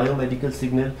biomedical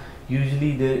signal,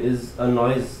 usually there is a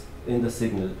noise in the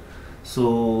signal.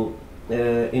 So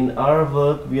in our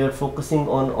work we are focusing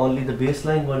on only the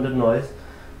baseline wonder noise,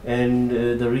 and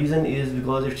the reason is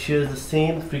because it shares the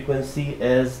same frequency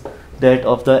as that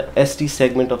of the ST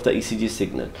segment of the ECG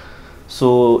signal.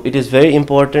 So it is very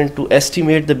important to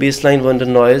estimate the baseline wonder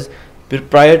noise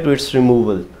prior to its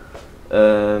removal.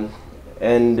 The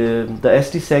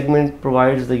ST segment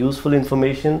provides the useful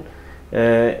information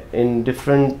in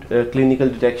different clinical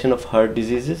detection of heart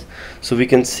diseases. So we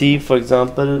can see, for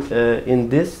example, in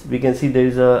this we can see there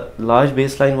is a large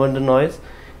baseline wonder noise,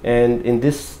 and in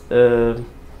this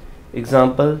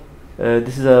example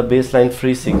this is a baseline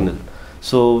free signal.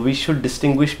 So we should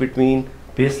distinguish between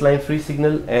baseline free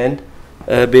signal and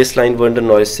baseline wonder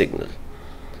noise signal.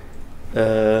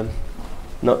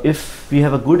 Now if we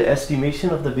have a good estimation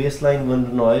of the baseline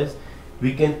wonder noise,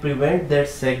 we can prevent that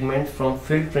segment from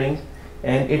filtering,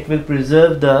 and it will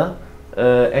preserve the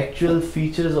actual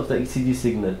features of the ECG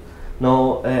signal.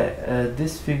 Now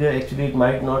this figure, actually it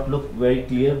might not look very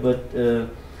clear, but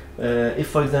if,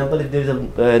 for example, if there is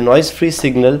a noise free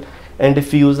signal and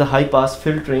if we use a high pass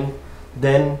filtering,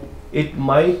 then it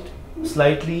might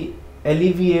slightly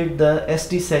alleviate the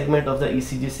ST segment of the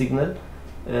ECG signal.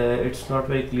 It's not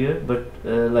very clear, but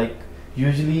like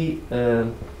usually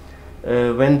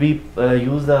when we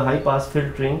use the high pass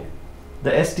filtering,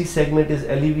 the ST segment is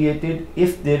alleviated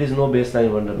if there is no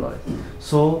baseline wonder noise.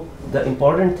 So the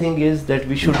important thing is that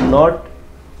we should not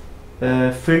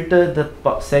filter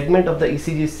the segment of the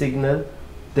ECG signal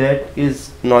that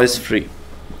is noise free.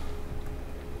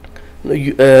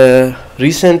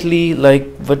 Recently, like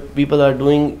what people are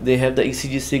doing, they have the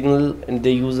ECG signal and they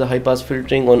use the high pass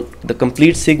filtering on the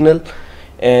complete signal,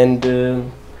 and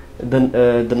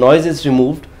the noise is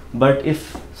removed, but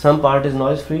if some part is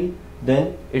noise free,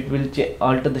 then it will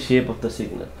alter the shape of the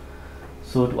signal.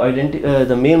 So to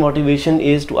the main motivation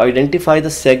is to identify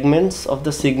the segments of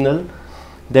the signal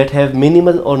that have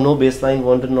minimal or no baseline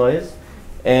wonder noise,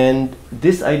 and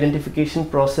this identification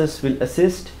process will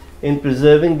assist in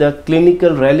preserving the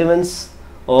clinical relevance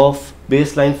of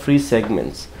baseline free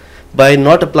segments by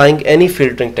not applying any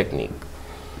filtering technique.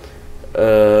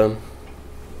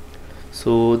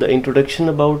 So the introduction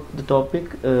about the topic,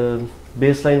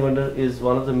 baseline wonder is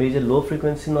one of the major low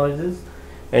frequency noises,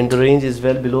 and the range is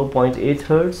well below 0.8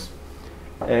 Hertz,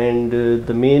 and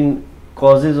the main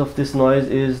causes of this noise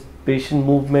is patient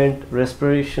movement,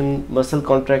 respiration, muscle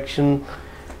contraction,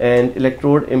 and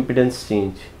electrode impedance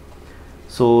change.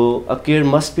 So a care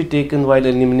must be taken while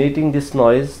eliminating this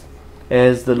noise,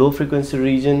 as the low frequency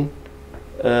region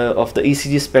of the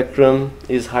ECG spectrum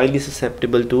is highly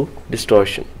susceptible to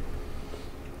distortion.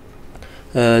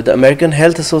 The American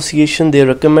Health Association, they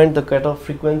recommend the cutoff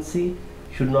frequency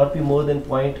should not be more than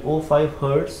 0.05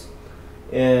 Hertz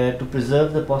to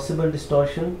preserve the possible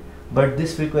distortion, but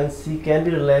this frequency can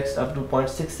be relaxed up to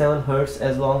 0.67 Hertz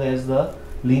as long as the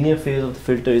linear phase of the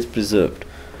filter is preserved.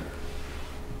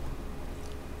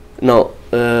 Now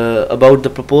about the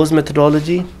proposed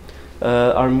methodology,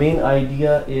 our main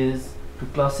idea is to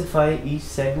classify each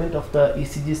segment of the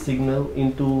ECG signal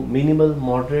into minimal,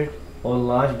 moderate or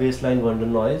large baseline wonder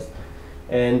noise,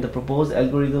 and the proposed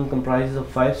algorithm comprises of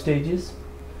 5 stages.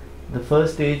 The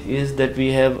first stage is that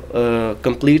we have a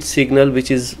complete signal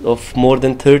which is of more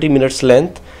than 30 minutes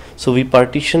length, so we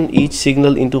partition each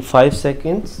signal into 5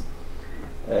 seconds,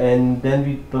 and then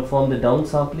we perform the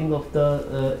downsampling of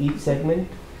the each segment,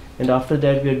 and after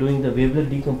that we are doing the wavelet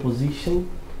decomposition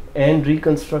and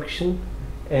reconstruction,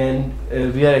 and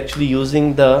we are actually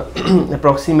using the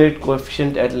approximate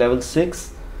coefficient at level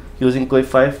 6 using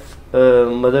Coi5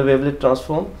 mother wavelet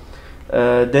transform.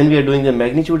 Then we are doing the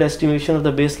magnitude estimation of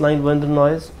the baseline Wander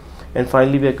noise, and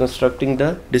finally we are constructing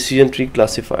the decision tree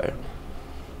classifier.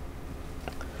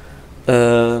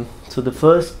 So the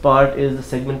first part is the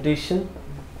segmentation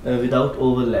without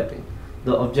overlapping.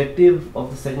 The objective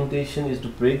of the segmentation is to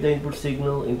break the input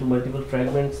signal into multiple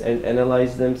fragments and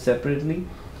analyze them separately.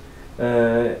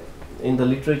 In the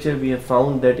literature, we have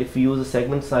found that if we use a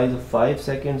segment size of 5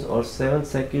 seconds or 7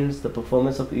 seconds, the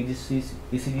performance of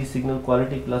ECG signal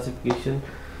quality classification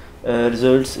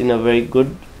results in a very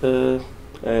good,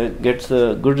 gets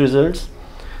good results.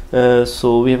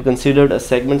 So we have considered a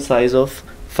segment size of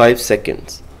 5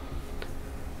 seconds.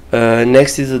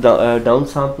 Next is the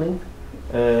downsampling.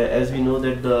 As we know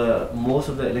that the most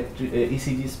of the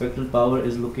ECG spectral power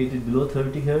is located below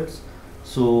 30 Hz.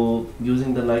 So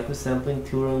using the Nyquist sampling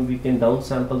theorem, we can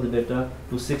downsample the data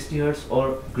to 60 Hz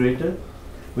or greater,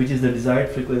 which is the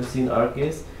desired frequency in our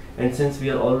case. And since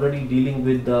we are already dealing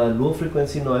with the low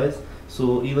frequency noise,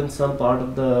 so even some part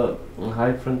of the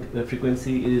high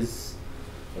frequency is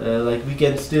like we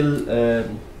can still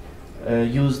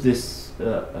use this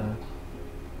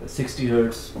 60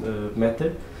 Hz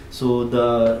method. So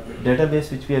the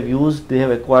database which we have used, they have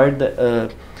acquired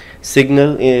the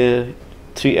signal at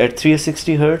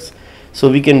 360 Hz. So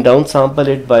we can downsample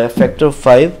it by a factor of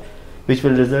 5, which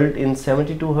will result in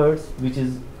 72 Hz, which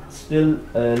is still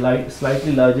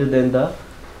slightly larger than the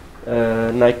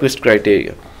Nyquist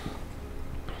criteria.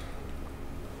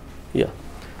 Yeah.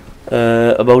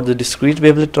 About the discrete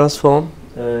wavelet transform,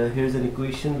 here's an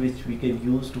equation which we can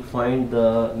use to find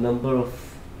the number of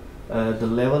the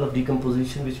level of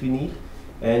decomposition which we need,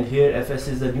 and here Fs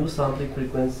is the new sampling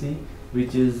frequency,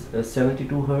 which is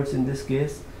 72 Hz in this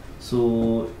case.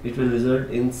 So it will result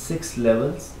in 6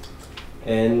 levels,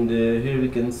 and here we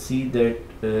can see that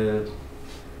the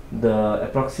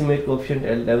approximate coefficient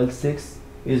at level 6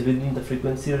 is within the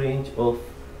frequency range of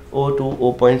 0 to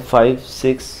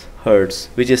 0.56 Hz,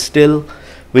 which is still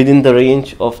within the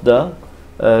range of the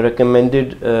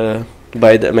recommended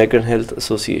by the American Health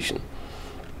Association.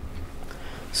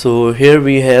 So here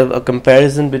we have a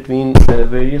comparison between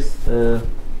various mother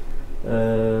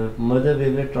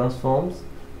wavelet transforms.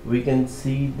 We can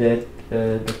see that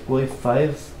the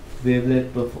Coi5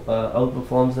 wavelet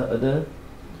outperforms the other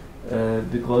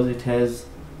because it has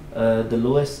the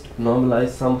lowest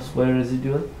normalized sum square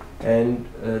residual and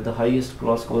the highest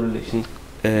cross correlation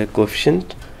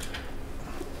coefficient.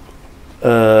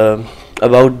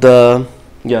 About the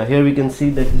here we can see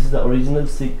that this is the original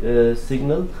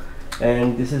signal,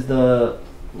 and this is the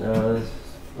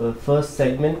first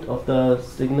segment of the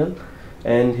signal,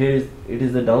 and here it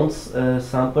is the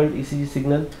sampled ECG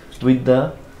signal with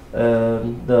the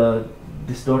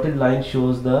this dotted line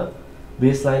shows the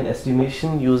baseline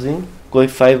estimation using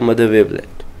Coi5 mother wavelet.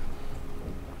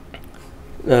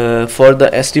 For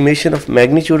the estimation of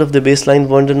magnitude of the baseline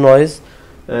Wander noise,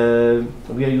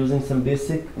 we are using some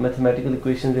basic mathematical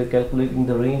equations. We are calculating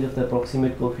the range of the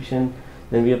approximate coefficient,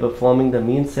 then we are performing the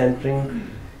mean centering,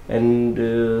 and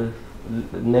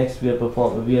next we are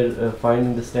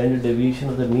finding the standard deviation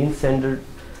of the mean centered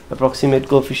approximate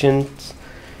coefficients,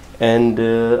 and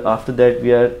after that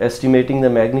we are estimating the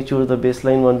magnitude of the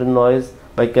baseline Wander noise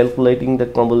by calculating the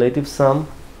cumulative sum,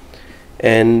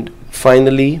 and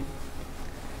finally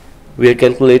we are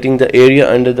calculating the area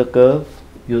under the curve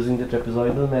using the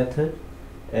trapezoidal method,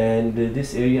 and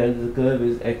this area under the curve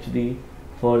is actually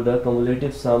for the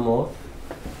cumulative sum of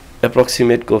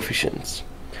approximate coefficients.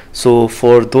 So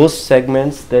for those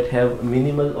segments that have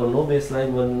minimal or no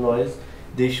baseline Wander noise,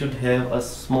 they should have a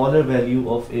smaller value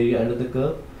of area under the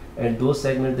curve, and those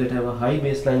segments that have a high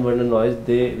baseline Wander noise,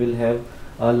 they will have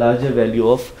a larger value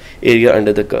of area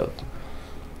under the curve.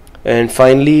 And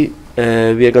finally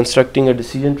we are constructing a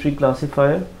decision tree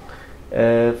classifier.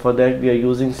 For that we are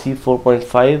using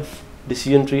C4.5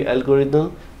 decision tree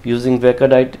algorithm using Veka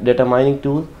data mining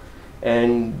tool,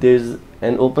 and there is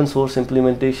an open source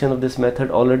implementation of this method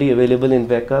already available in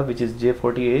Veka, which is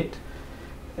J48,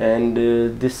 and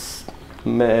this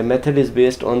method is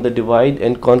based on the divide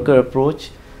and conquer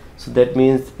approach. So that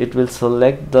means it will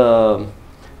select the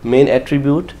main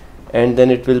attribute and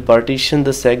then it will partition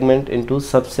the segment into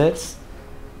subsets.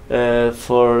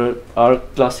 For our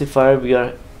classifier we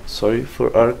are for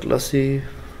our classifier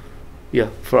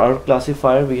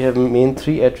we have main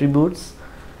 3 attributes,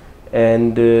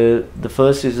 and the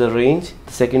first is the range,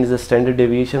 the second is the standard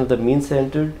deviation of the mean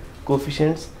centered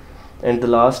coefficients, and the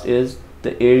last is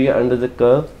the area under the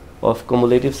curve of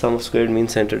cumulative sum of squared mean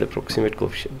centered approximate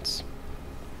coefficients.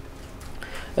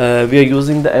 We are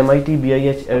using the MIT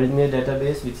BIH arrhythmia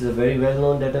database, which is a very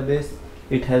well-known database.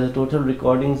 It has a total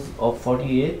recordings of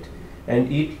 48, and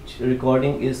each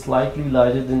recording is slightly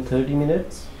larger than 30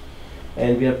 minutes.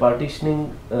 And we are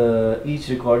partitioning each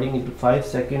recording into 5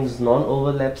 seconds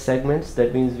non-overlap segments.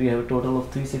 That means we have a total of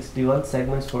 361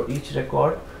 segments for each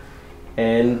record,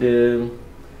 and so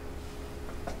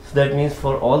that means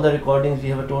for all the recordings we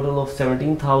have a total of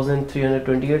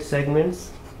 17,328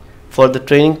 segments. For the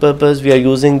training purpose, we are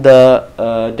using the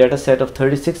data set of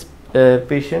 36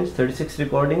 patients, 36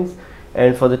 recordings,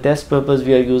 and for the test purpose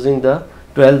we are using the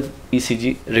 12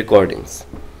 ECG recordings.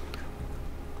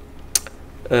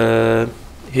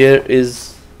 Here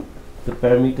is the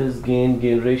parameters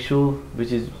gain ratio,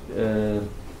 which is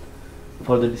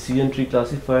for the decision tree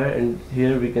classifier, and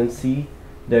here we can see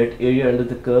that area under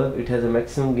the curve, it has a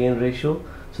maximum gain ratio.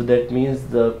 So that means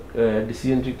the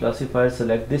decision tree classifier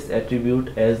select this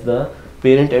attribute as the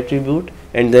parent attribute,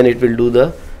 and then it will do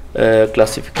the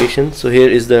classification. So here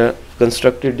is the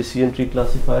constructed decision tree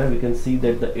classifier. We can see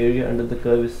that the area under the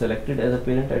curve is selected as a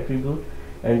parent attribute,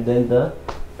 and then the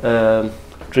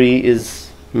tree is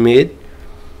made.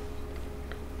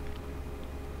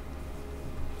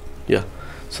 Yeah,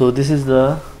 so this is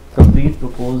the complete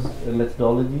proposed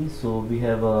methodology. So we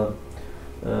have a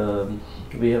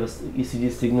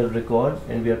ECG signal record,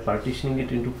 and we are partitioning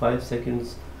it into 5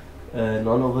 seconds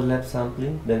non-overlap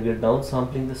sampling. Then we are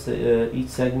downsampling each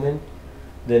segment.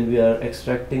 Then we are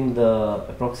extracting the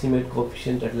approximate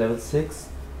coefficient at level 6,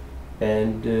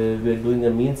 and we are doing a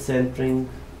mean centering,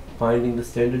 finding the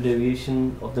standard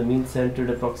deviation of the mean centered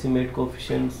approximate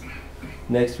coefficients.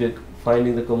 Next we are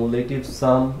finding the cumulative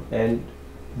sum, and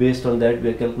based on that we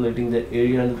are calculating the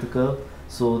area under the curve.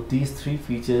 So these 3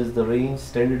 features, the range,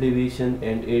 standard deviation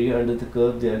and area under the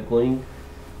curve, they are going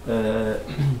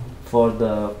for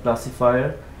the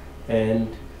classifier, and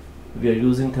we are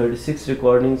using 36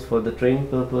 recordings for the training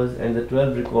purpose and the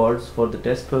 12 records for the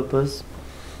test purpose.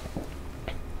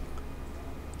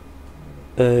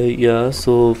 Yeah,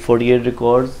 so 48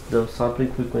 records, the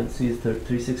sampling frequency is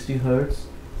 360 Hertz,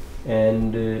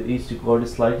 and each record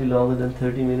is slightly longer than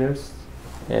 30 minutes,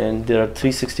 and there are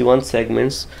 361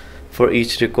 segments for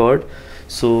each record.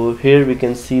 So here we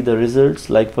can see the results,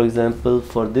 like for example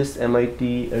for this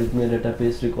MIT arrhythmia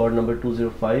database record number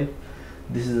 205,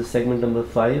 this is the segment number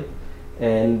 5,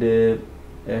 and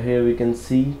here we can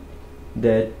see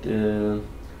that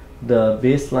the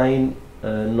baseline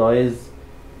noise,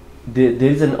 there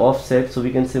is an offset, so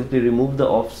we can simply remove the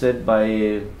offset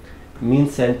by mean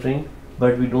centering,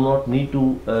 but we do not need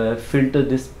to filter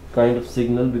this kind of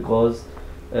signal because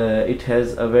it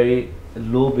has a very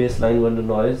low baseline wonder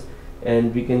noise.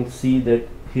 And we can see that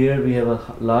here we have a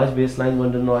large baseline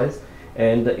wonder noise,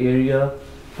 and the area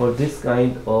for this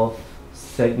kind of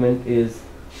segment is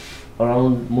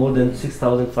around more than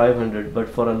 6,500, but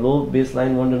for a low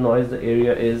baseline wonder noise the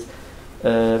area is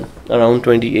around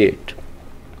 28.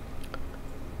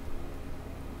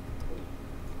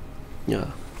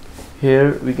 Yeah,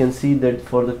 here we can see that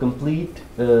for the complete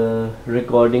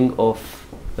recording of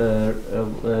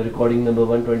recording number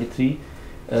 123,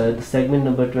 the segment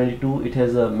number 22, it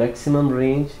has a maximum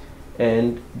range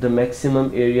and the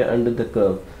maximum area under the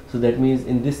curve. So that means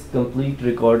in this complete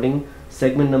recording,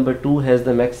 segment number 2 has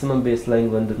the maximum baseline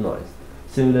wonder noise.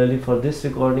 Similarly for this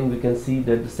recording, we can see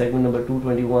that the segment number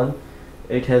 221,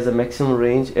 it has a maximum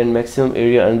range and maximum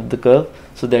area under the curve.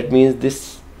 So that means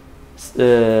this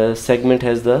segment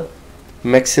has the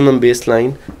maximum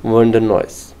baseline wonder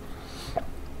noise.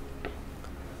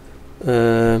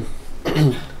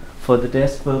 For the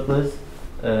test purpose,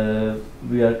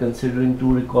 we are considering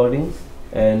 2 recordings,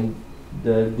 and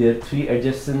there are 3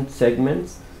 adjacent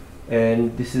segments,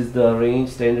 and this is the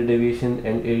range, standard deviation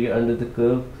and area under the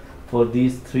curve for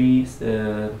these 3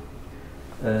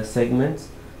 segments.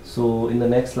 So in the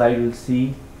next slide we'll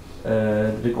see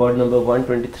record number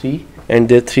 123, and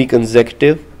there are 3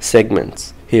 consecutive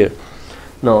segments here.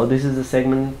 Now this is the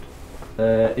segment.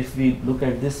 If we look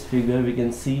at this figure, we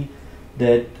can see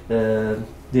that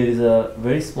there is a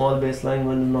very small baseline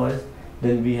wonder noise,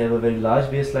 then we have a very large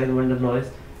baseline wonder noise,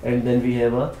 and then we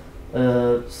have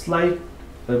a slight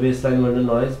baseline wonder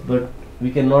noise, but we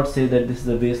cannot say that this is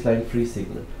a baseline free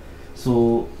signal.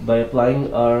 So by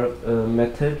applying our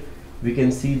method, we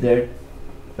can see that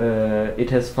it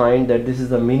has found that this is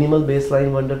the minimal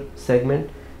baseline wonder segment,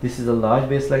 this is a large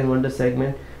baseline wonder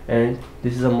segment, and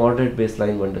this is a moderate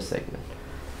baseline wonder segment.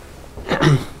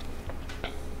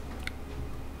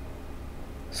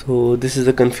 So this is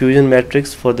the confusion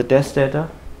matrix for the test data.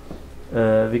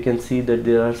 We can see that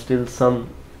there are still some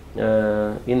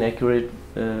inaccurate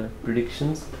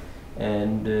predictions,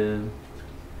 and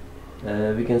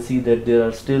we can see that there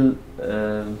are still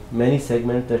many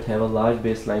segments that have a large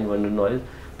baseline Wonder noise,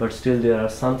 but still there are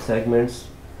some segments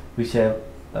which have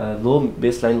low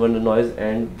baseline Wonder noise,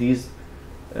 and these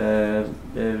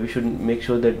we should make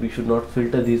sure that we should not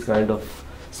filter these kind of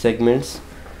segments.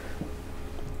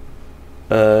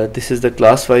 This is the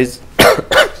class-wise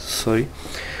sorry,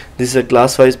 this is a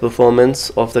class-wise performance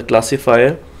of the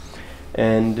classifier,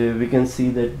 and we can see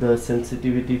that the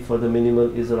sensitivity for the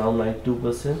minimal is around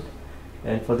 92%,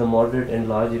 and for the moderate and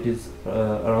large it is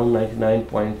around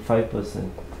 99.5%,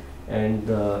 and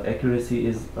the accuracy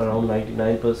is around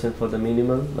 99% for the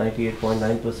minimal,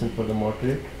 98.9% for the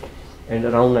moderate, and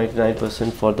around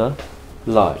 99% for the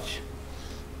large.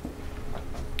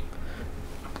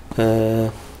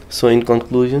 So in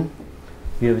conclusion,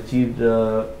 we have achieved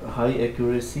high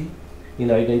accuracy in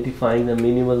identifying the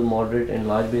minimal, moderate and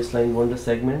large baseline Wonder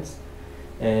segments,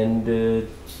 and the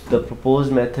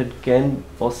proposed method can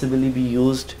possibly be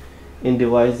used in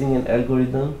devising an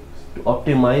algorithm to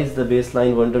optimize the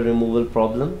baseline Wonder removal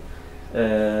problem,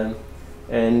 and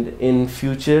in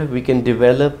future we can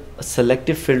develop a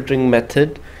selective filtering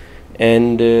method,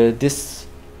 and this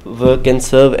work can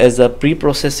serve as a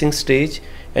pre-processing stage,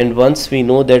 and once we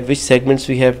know that which segments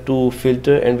we have to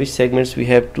filter and which segments we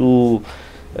have to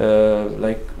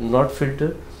not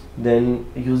filter, then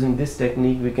using this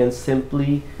technique we can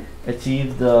simply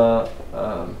achieve the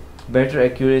better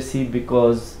accuracy,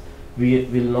 because we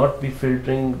will not be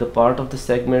filtering the part of the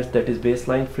segments that is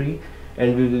baseline free,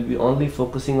 and we will be only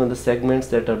focusing on the segments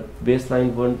that are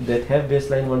that have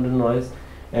baseline Wonder noise,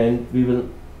 and we will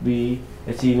be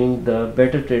achieving the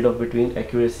better trade-off between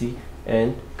accuracy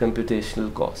and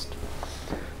computational cost.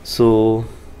 So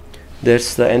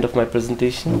that's the end of my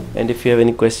presentation, and if you have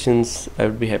any questions I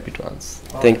would be happy to answer.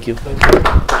 Thank you. So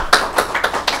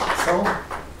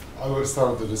I will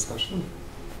start the discussion.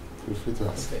 Feel free to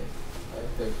ask.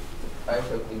 Okay. I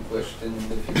have a question.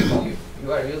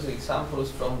 You are using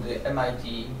samples from the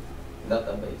MIT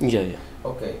database. Yeah.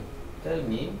 Okay. Tell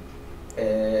me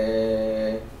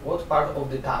what part of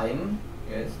the time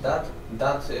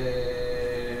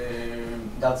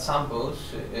that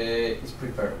samples is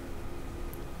prepared.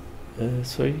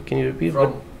 Sorry, can you repeat?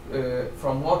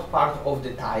 From what part of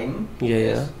the time?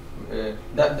 Yeah.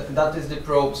 That is the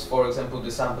probes, for example,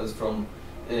 the samples from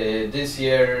this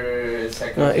year,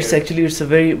 second year. It's a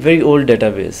very old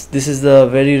database. This is the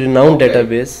very renowned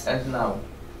database. And now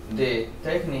the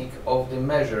technique of the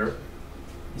measure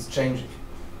is changing.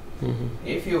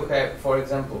 If you have, for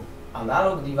example,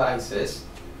 analog devices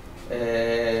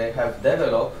have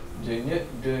developed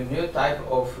the new type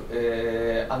of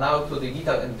analog to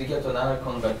digital and digital to analog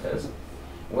converters,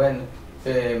 when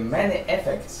many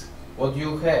effects what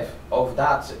you have of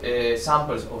that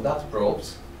samples of that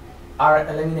probes are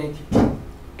eliminated.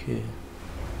 Okay.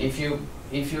 If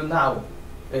you now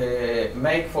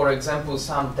make, for example,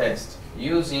 some test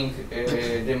using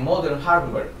the modern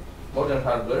hardware,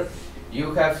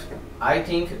 you have, I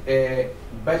think,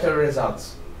 better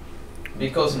results,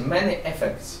 because many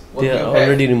effects what they you are have,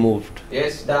 already removed.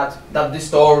 Yes, that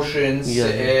distortions, Yeah.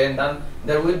 and then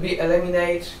there will be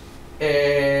eliminated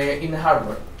in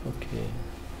hardware. Okay.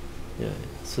 Yeah.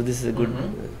 So this is a good.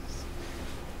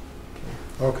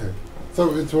 Okay.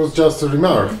 So it was just a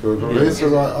remark, probably. Yeah.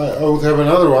 So I would have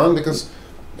another one, because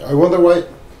I wonder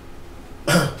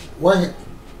why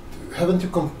haven't you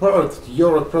compared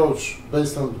your approach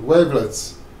based on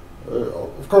wavelets?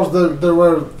 Of course, there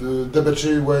were the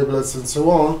Debita wavelets and so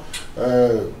on.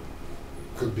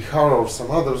 Could be Har or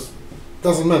some others.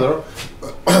 Doesn't matter.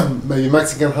 Maybe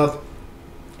Mexican had,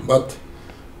 but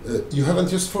you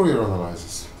haven't used Fourier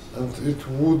analysis, and it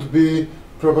would be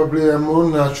probably a more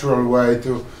natural way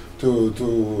to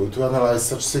analyze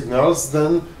such signals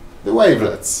than the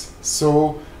wavelets.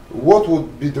 So, what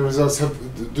would be the results?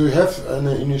 Do you have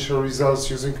any initial results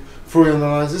using Fourier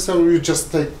analysis, or you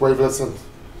just take wavelets and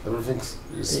everything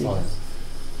is fine?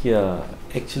 Yeah,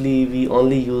 actually we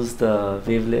only use the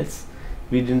wavelets.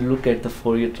 We didn't look at the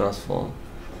Fourier transform,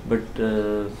 but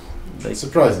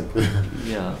surprising.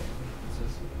 Yeah.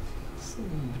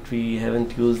 But we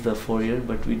haven't used the Fourier,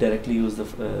 but we directly used the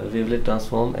wavelet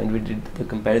transform, and we did the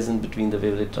comparison between the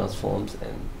wavelet transforms,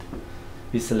 and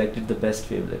we selected the best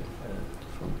wavelet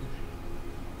from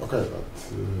there. Okay, but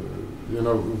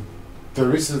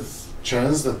there is a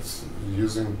chance that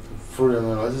using Fourier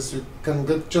analysis you can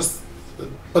get just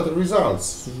better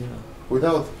results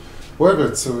without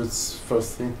wavelets. So it's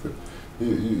first thing that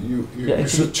you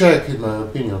should check, in my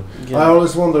opinion. Yeah. I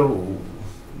always wonder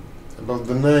about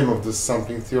the name of the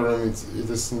sampling theorem. It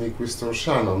is Nyquist or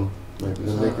Shannon. Maybe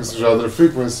the Nyquist is rather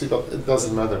frequency, but it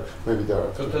doesn't matter. Maybe there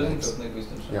are. Total Nyquist and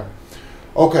Shannon. Yeah.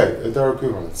 Okay, they're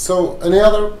equivalent. So, any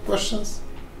other questions?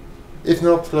 If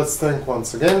not, let's thank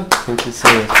once again. Thank you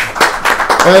so much.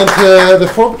 And the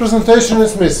fourth presentation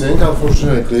is missing,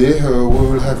 unfortunately. We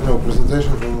will have no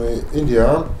presentation from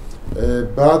India,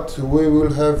 but we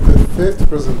will have the fifth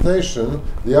presentation.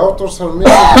 The authors are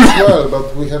missing as well,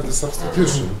 but we have the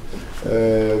substitution,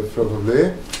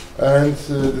 probably. And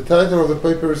the title of the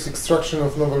paper is Extraction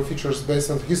of Novel Features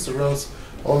Based on Histograms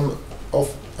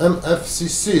of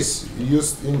MFCCs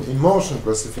used in emotion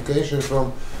classification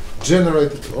from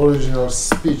generated original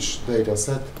speech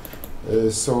dataset.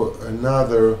 So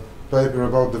another paper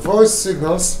about the voice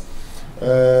signals.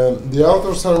 The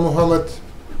authors are Muhammad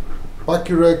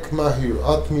Bakirek, Mahir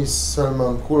Atmis,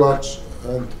 Selman Kulac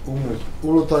and Umut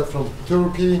Ulutak from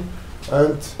Turkey,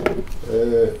 and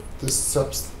the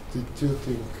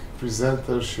substituting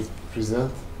presenter should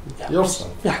present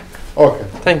yourself. Yeah. Okay.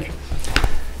 Thank you.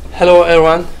 Hello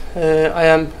everyone. I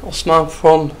am Osman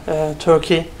from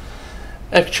Turkey.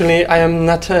 Actually, I am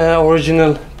not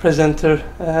original presenter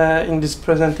in this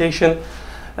presentation.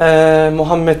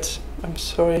 Mohammed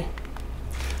was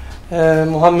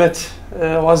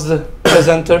the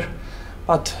presenter,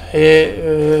 but he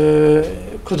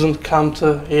couldn't come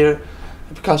to here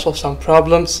because of some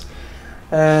problems.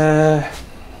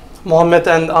 Mohammed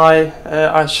and I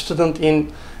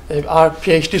are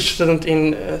PhD student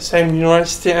in same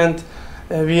university, and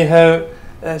we have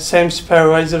same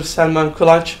supervisor, Selman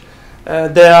Kulac.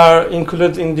 They are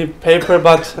included in the paper,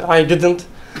 but I didn't,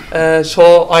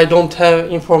 so I don't have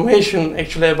information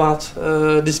actually about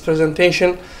this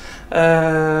presentation.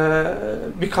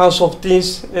 Because of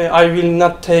this, I will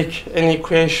not take any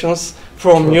questions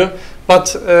from you,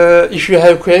 but if you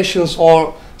have questions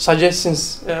or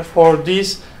suggestions for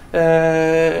this,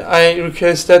 I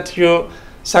request that you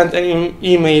send an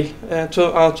email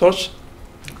to authors.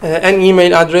 An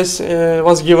email address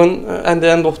was given at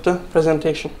the end of the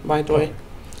presentation, by the way.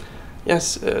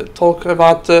 Yes, talk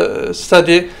about the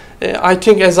study. I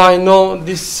think, as I know,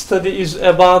 this study is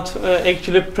about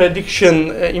actually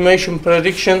prediction, emotion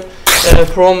prediction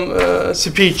from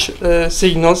speech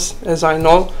signals, as I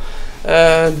know.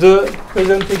 The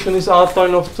presentation is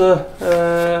outline of the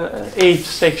 8th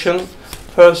section.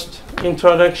 First,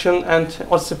 introduction and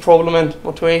what's the problem and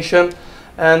motivation,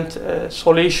 and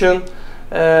solution,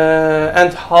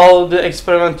 and how the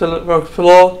experimental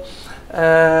workflow,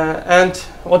 and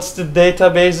what's the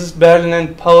databases, Berlin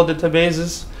and Pau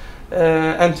databases,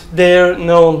 and their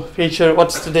known feature,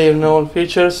 what's their known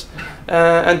features,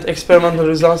 and experimental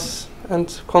results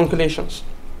and conclusions.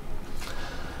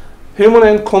 Human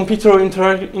and computer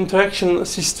interaction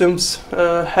systems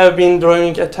have been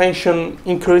drawing attention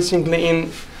increasingly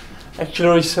in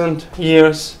actually recent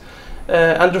years.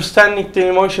 Understanding the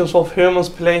emotions of humans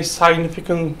plays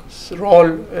significant role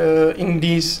in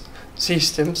these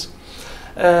systems.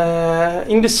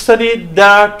 In this study, there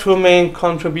are two main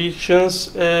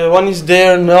contributions. One is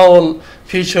their novel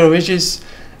feature, which is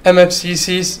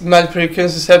MFCCs,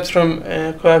 multi-frequency spectrum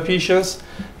coefficients,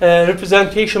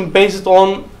 representation based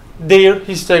on their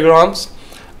histograms.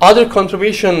 Other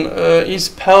contribution is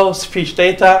Pau speech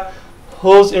data,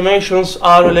 whose emotions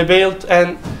are labeled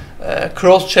and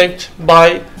cross-checked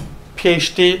by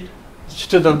PhD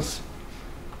students.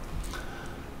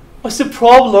 What's the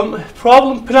problem?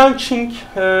 Problem branching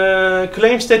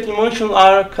claims that emotions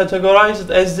are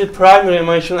categorized as the primary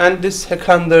emotion and the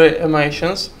secondary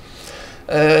emotions.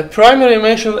 Primary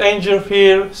emotions, anger,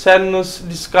 fear, sadness,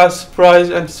 disgust,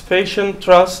 surprise, anticipation,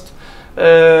 trust,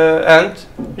 and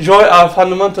joy are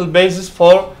fundamental basis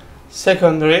for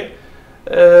secondary.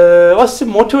 What's the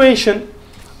motivation?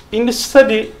 In the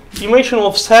study, emotion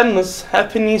of sadness,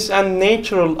 happiness, and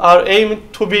natural are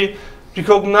aimed to be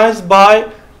recognized by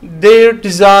their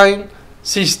design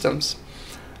systems.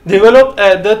 Develop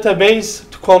a database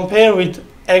to compare with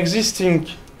existing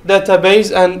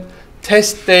database and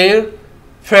test their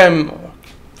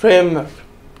framework.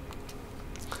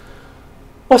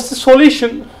 What's the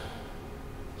solution?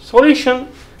 Solution: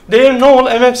 their known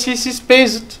MFCCs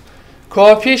based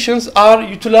coefficients are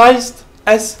utilized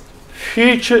as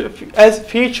feature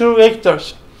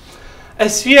vectors.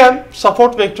 SVM,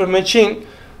 support vector matching,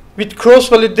 with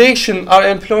cross-validation are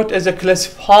employed as a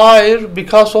classifier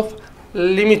because of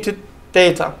limited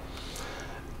data.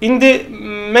 In the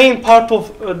main part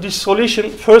of this solution,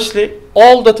 firstly,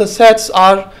 all data sets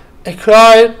are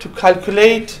acquired to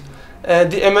calculate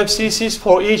the MFCCs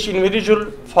for each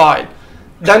individual file.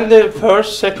 Then the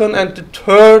first, second, and the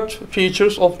third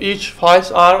features of each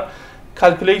file are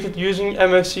calculated using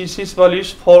MFCCs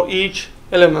values for each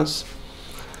elements.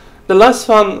 The last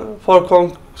one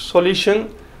for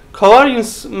solution,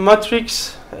 covariance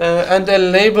matrix and a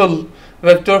label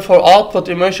vector for output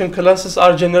emission classes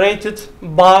are generated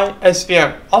by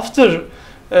SVM. After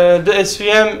the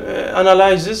SVM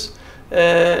analysis,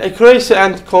 accuracy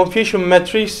and confusion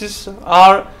matrices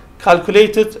are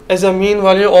calculated as a mean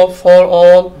value for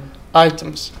all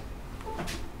items.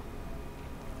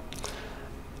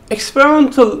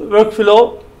 Experimental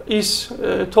workflow is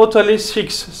totally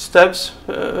 6 steps.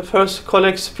 First,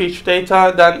 collect speech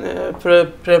data, then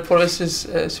pre-process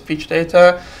speech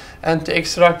data, and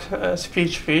extract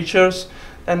speech features,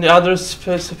 and the others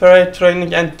separate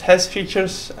training and test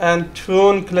features, and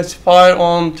tune classifier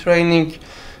on training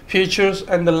features,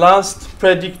 and the last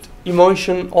predict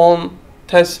emotion on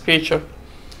test feature.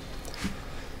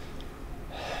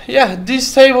 Yeah,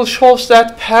 this table shows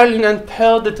that Perlin and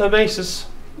Perl databases.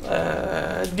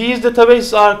 These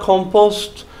databases are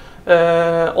composed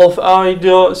of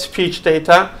audio speech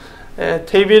data.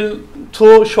 Table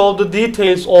 2 shows the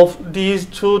details of these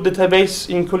 2 databases,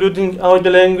 including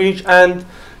audio language and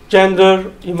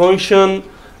gender, emotion,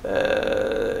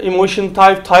 emotion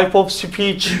type of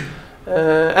speech,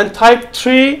 and type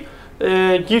 3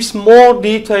 gives more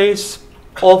details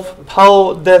of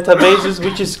how databases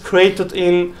which is created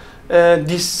in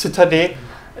this study.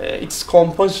 It's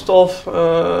composed of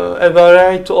a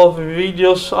variety of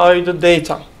videos, audio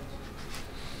data.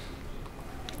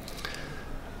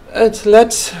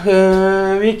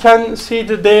 We can see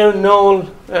their known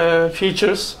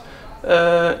features.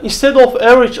 Instead of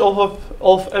average of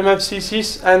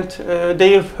MFCCs and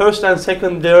their first and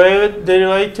second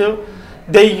derivative,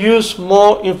 they use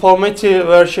more informative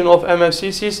version of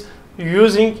MFCCs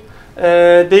using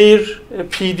their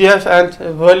PDF and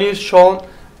values shown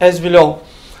as below.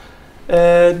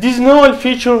 This novel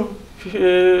feature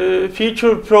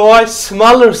provides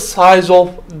smaller size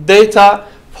of data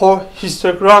for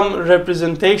histogram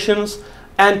representations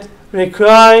and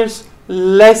requires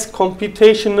less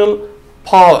computational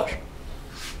power.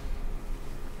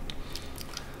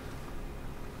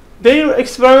 Their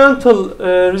experimental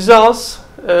results,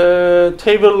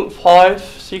 table 5,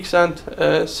 6,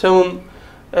 and 7.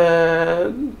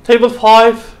 Table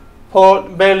 5 for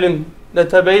Berlin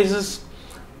databases,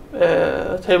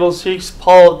 table 6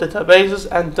 Paul databases,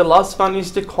 and the last one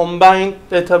is the combined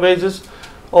databases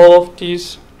of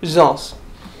these results.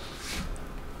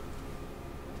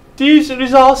 These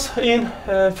results in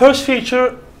first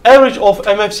feature, average of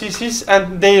MFCCs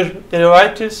and their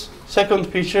derivatives. Second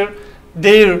feature,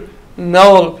 their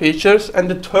null features, and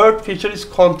the third feature is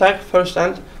contact first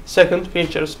and second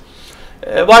features.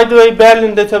 By the way,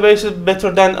 Berlin database is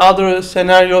better than other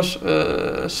scenarios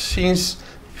since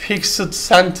fixed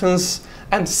sentence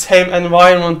and same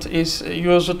environment is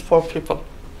used for people.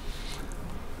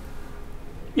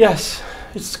 Yes,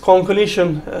 its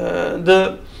conclusion.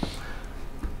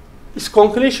 Its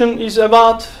conclusion is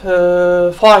about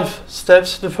 5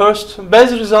 steps. The first,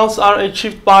 best results are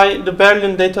achieved by the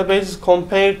Berlin database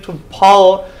compared to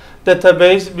PAL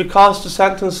database because the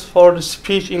sentence for the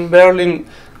speech in Berlin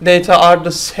data are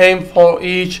the same for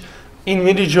each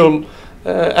individual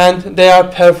and they are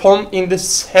performed in the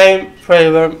same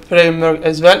framework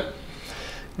as well.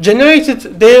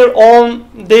 Generated their own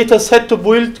data set to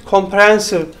build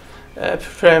comprehensive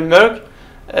framework.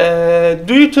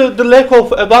 Due to the lack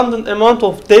of abundant amount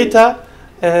of data,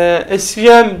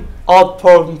 SVM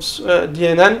outperforms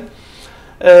DNN,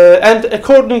 and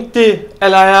according to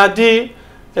LIRD,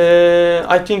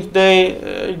 I think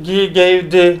they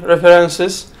gave the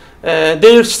references.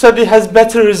 Their study has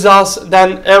better results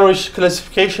than average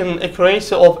classification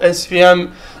accuracy of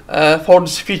SVM for the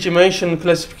speech emotion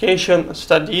classification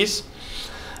studies.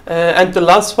 And the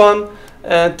last one,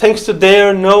 thanks to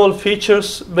their novel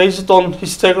features based on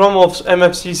histogram of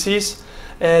MFCCs,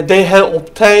 they have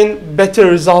obtained better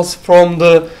results from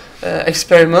the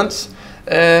experiments.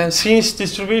 Since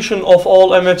distribution of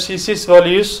all MFCCs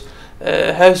values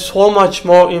has so much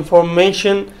more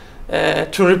information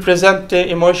to represent the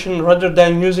emotion rather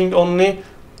than using only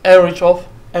average of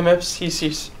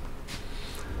MFCCs.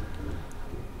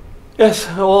 Yes,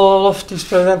 all of this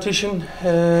presentation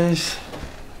is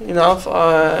enough.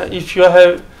 If you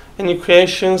have any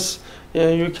questions,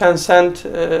 you can send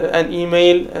an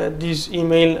email. These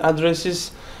email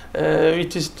addresses,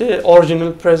 it is the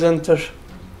original presenter.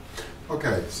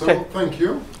 Okay, so thank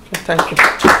you. Okay, thank you.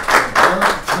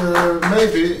 And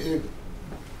maybe,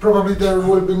 probably there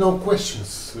will be no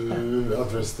questions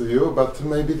addressed to you, but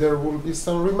maybe there will be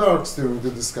some remarks during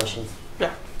the discussion.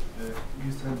 Yeah.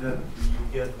 You said that you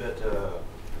get better,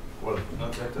 well,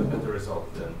 not better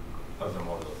result than other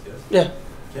models, yes? Yeah.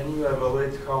 Can you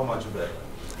evaluate how much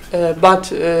better?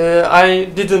 But I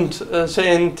didn't say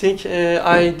anything.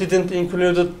 I didn't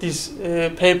include this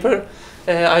paper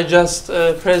I just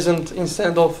present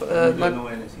instead of You don't know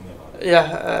anything about it.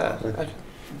 yeah.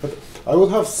 I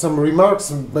would have some remarks,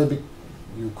 and maybe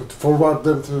you could forward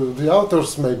them to the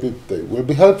authors. Maybe they will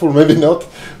be helpful, maybe not,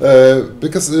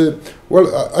 because well,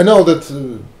 I know that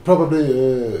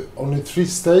probably only 3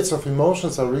 states of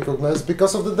emotions are recognized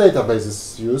because of the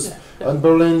databases used, and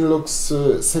Berlin looks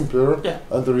simpler,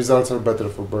 and the results are better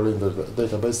for Berlin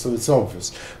database, so it's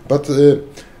obvious. But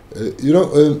you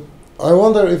know, I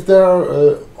wonder if there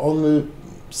are only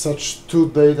such 2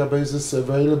 databases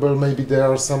available. Maybe there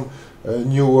are some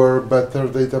newer, better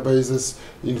databases,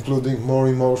 including more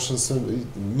emotions, and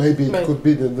maybe it could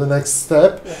be the next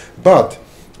step. Yeah. But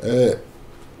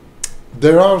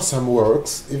there are some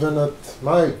works, even at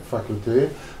my faculty.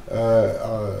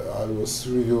 I was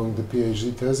reviewing the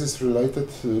PhD thesis related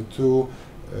to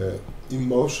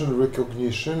emotion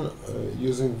recognition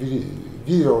using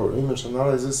video image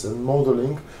analysis and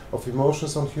modeling of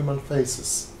emotions on human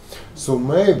faces. So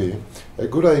maybe a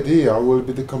good idea will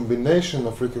be the combination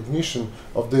of recognition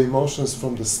of the emotions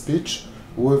from the speech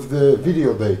with the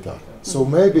video data. So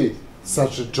maybe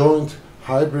such a joint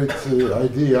hybrid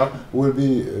idea will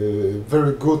be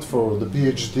very good for the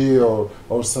PhD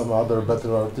or some other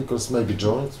better articles, maybe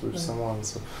joint with someone.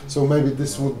 So maybe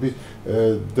this would be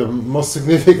the most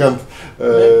significant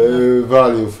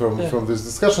value from this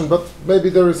discussion, but maybe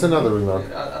there is another remark.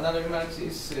 Another remark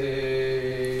is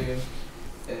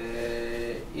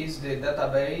the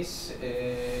database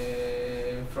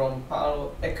from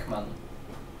Paul Ekman.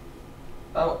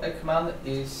 Paul Ekman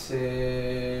is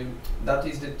that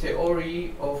is the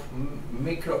theory of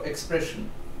micro-expression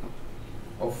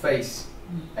of face,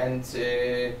 and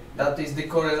that is the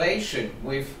correlation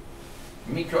with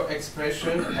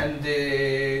micro-expression and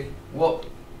what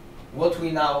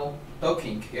we now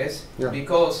talking, yes,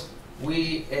 because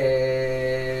we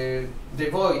the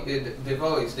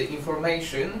voice, the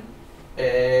information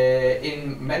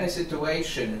in many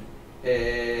situations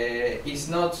is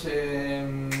not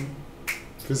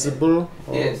visible.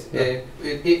 Yes, it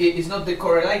is not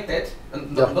correlated,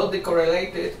 not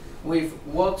correlated with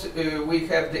what we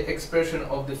have the expression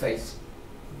of the face.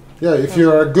 Yeah, if you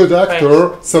are a good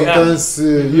actor, sometimes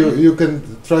you can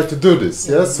try to do this.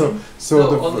 Yeah, so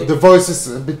the voice is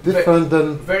a bit different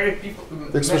than very people.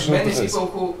 The expression many of the face. people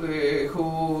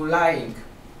who lying.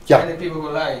 Yeah. Many people who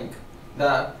lying.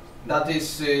 That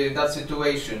is that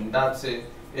situation. That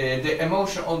the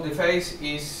emotion on the face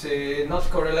is not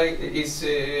correlated. Is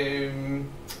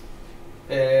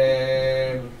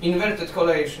inverted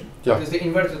correlation. Yeah. It is the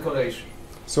inverted correlation.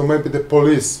 So maybe the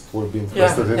police will be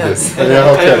interested in this.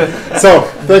 Yeah, okay. So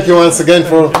thank you once again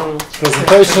for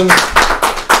presentation.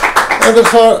 And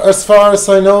as far as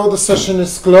I know, the session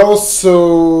is closed.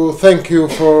 So thank you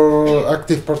for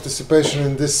active participation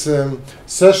in this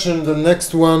session. The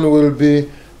next one will be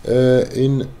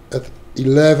at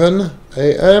 11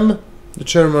 a.m. The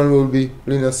chairman will be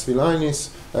Linas Vilainis,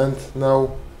 and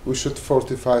now we should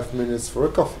 45 minutes for a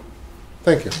coffee.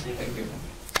 Thank you. Thank you.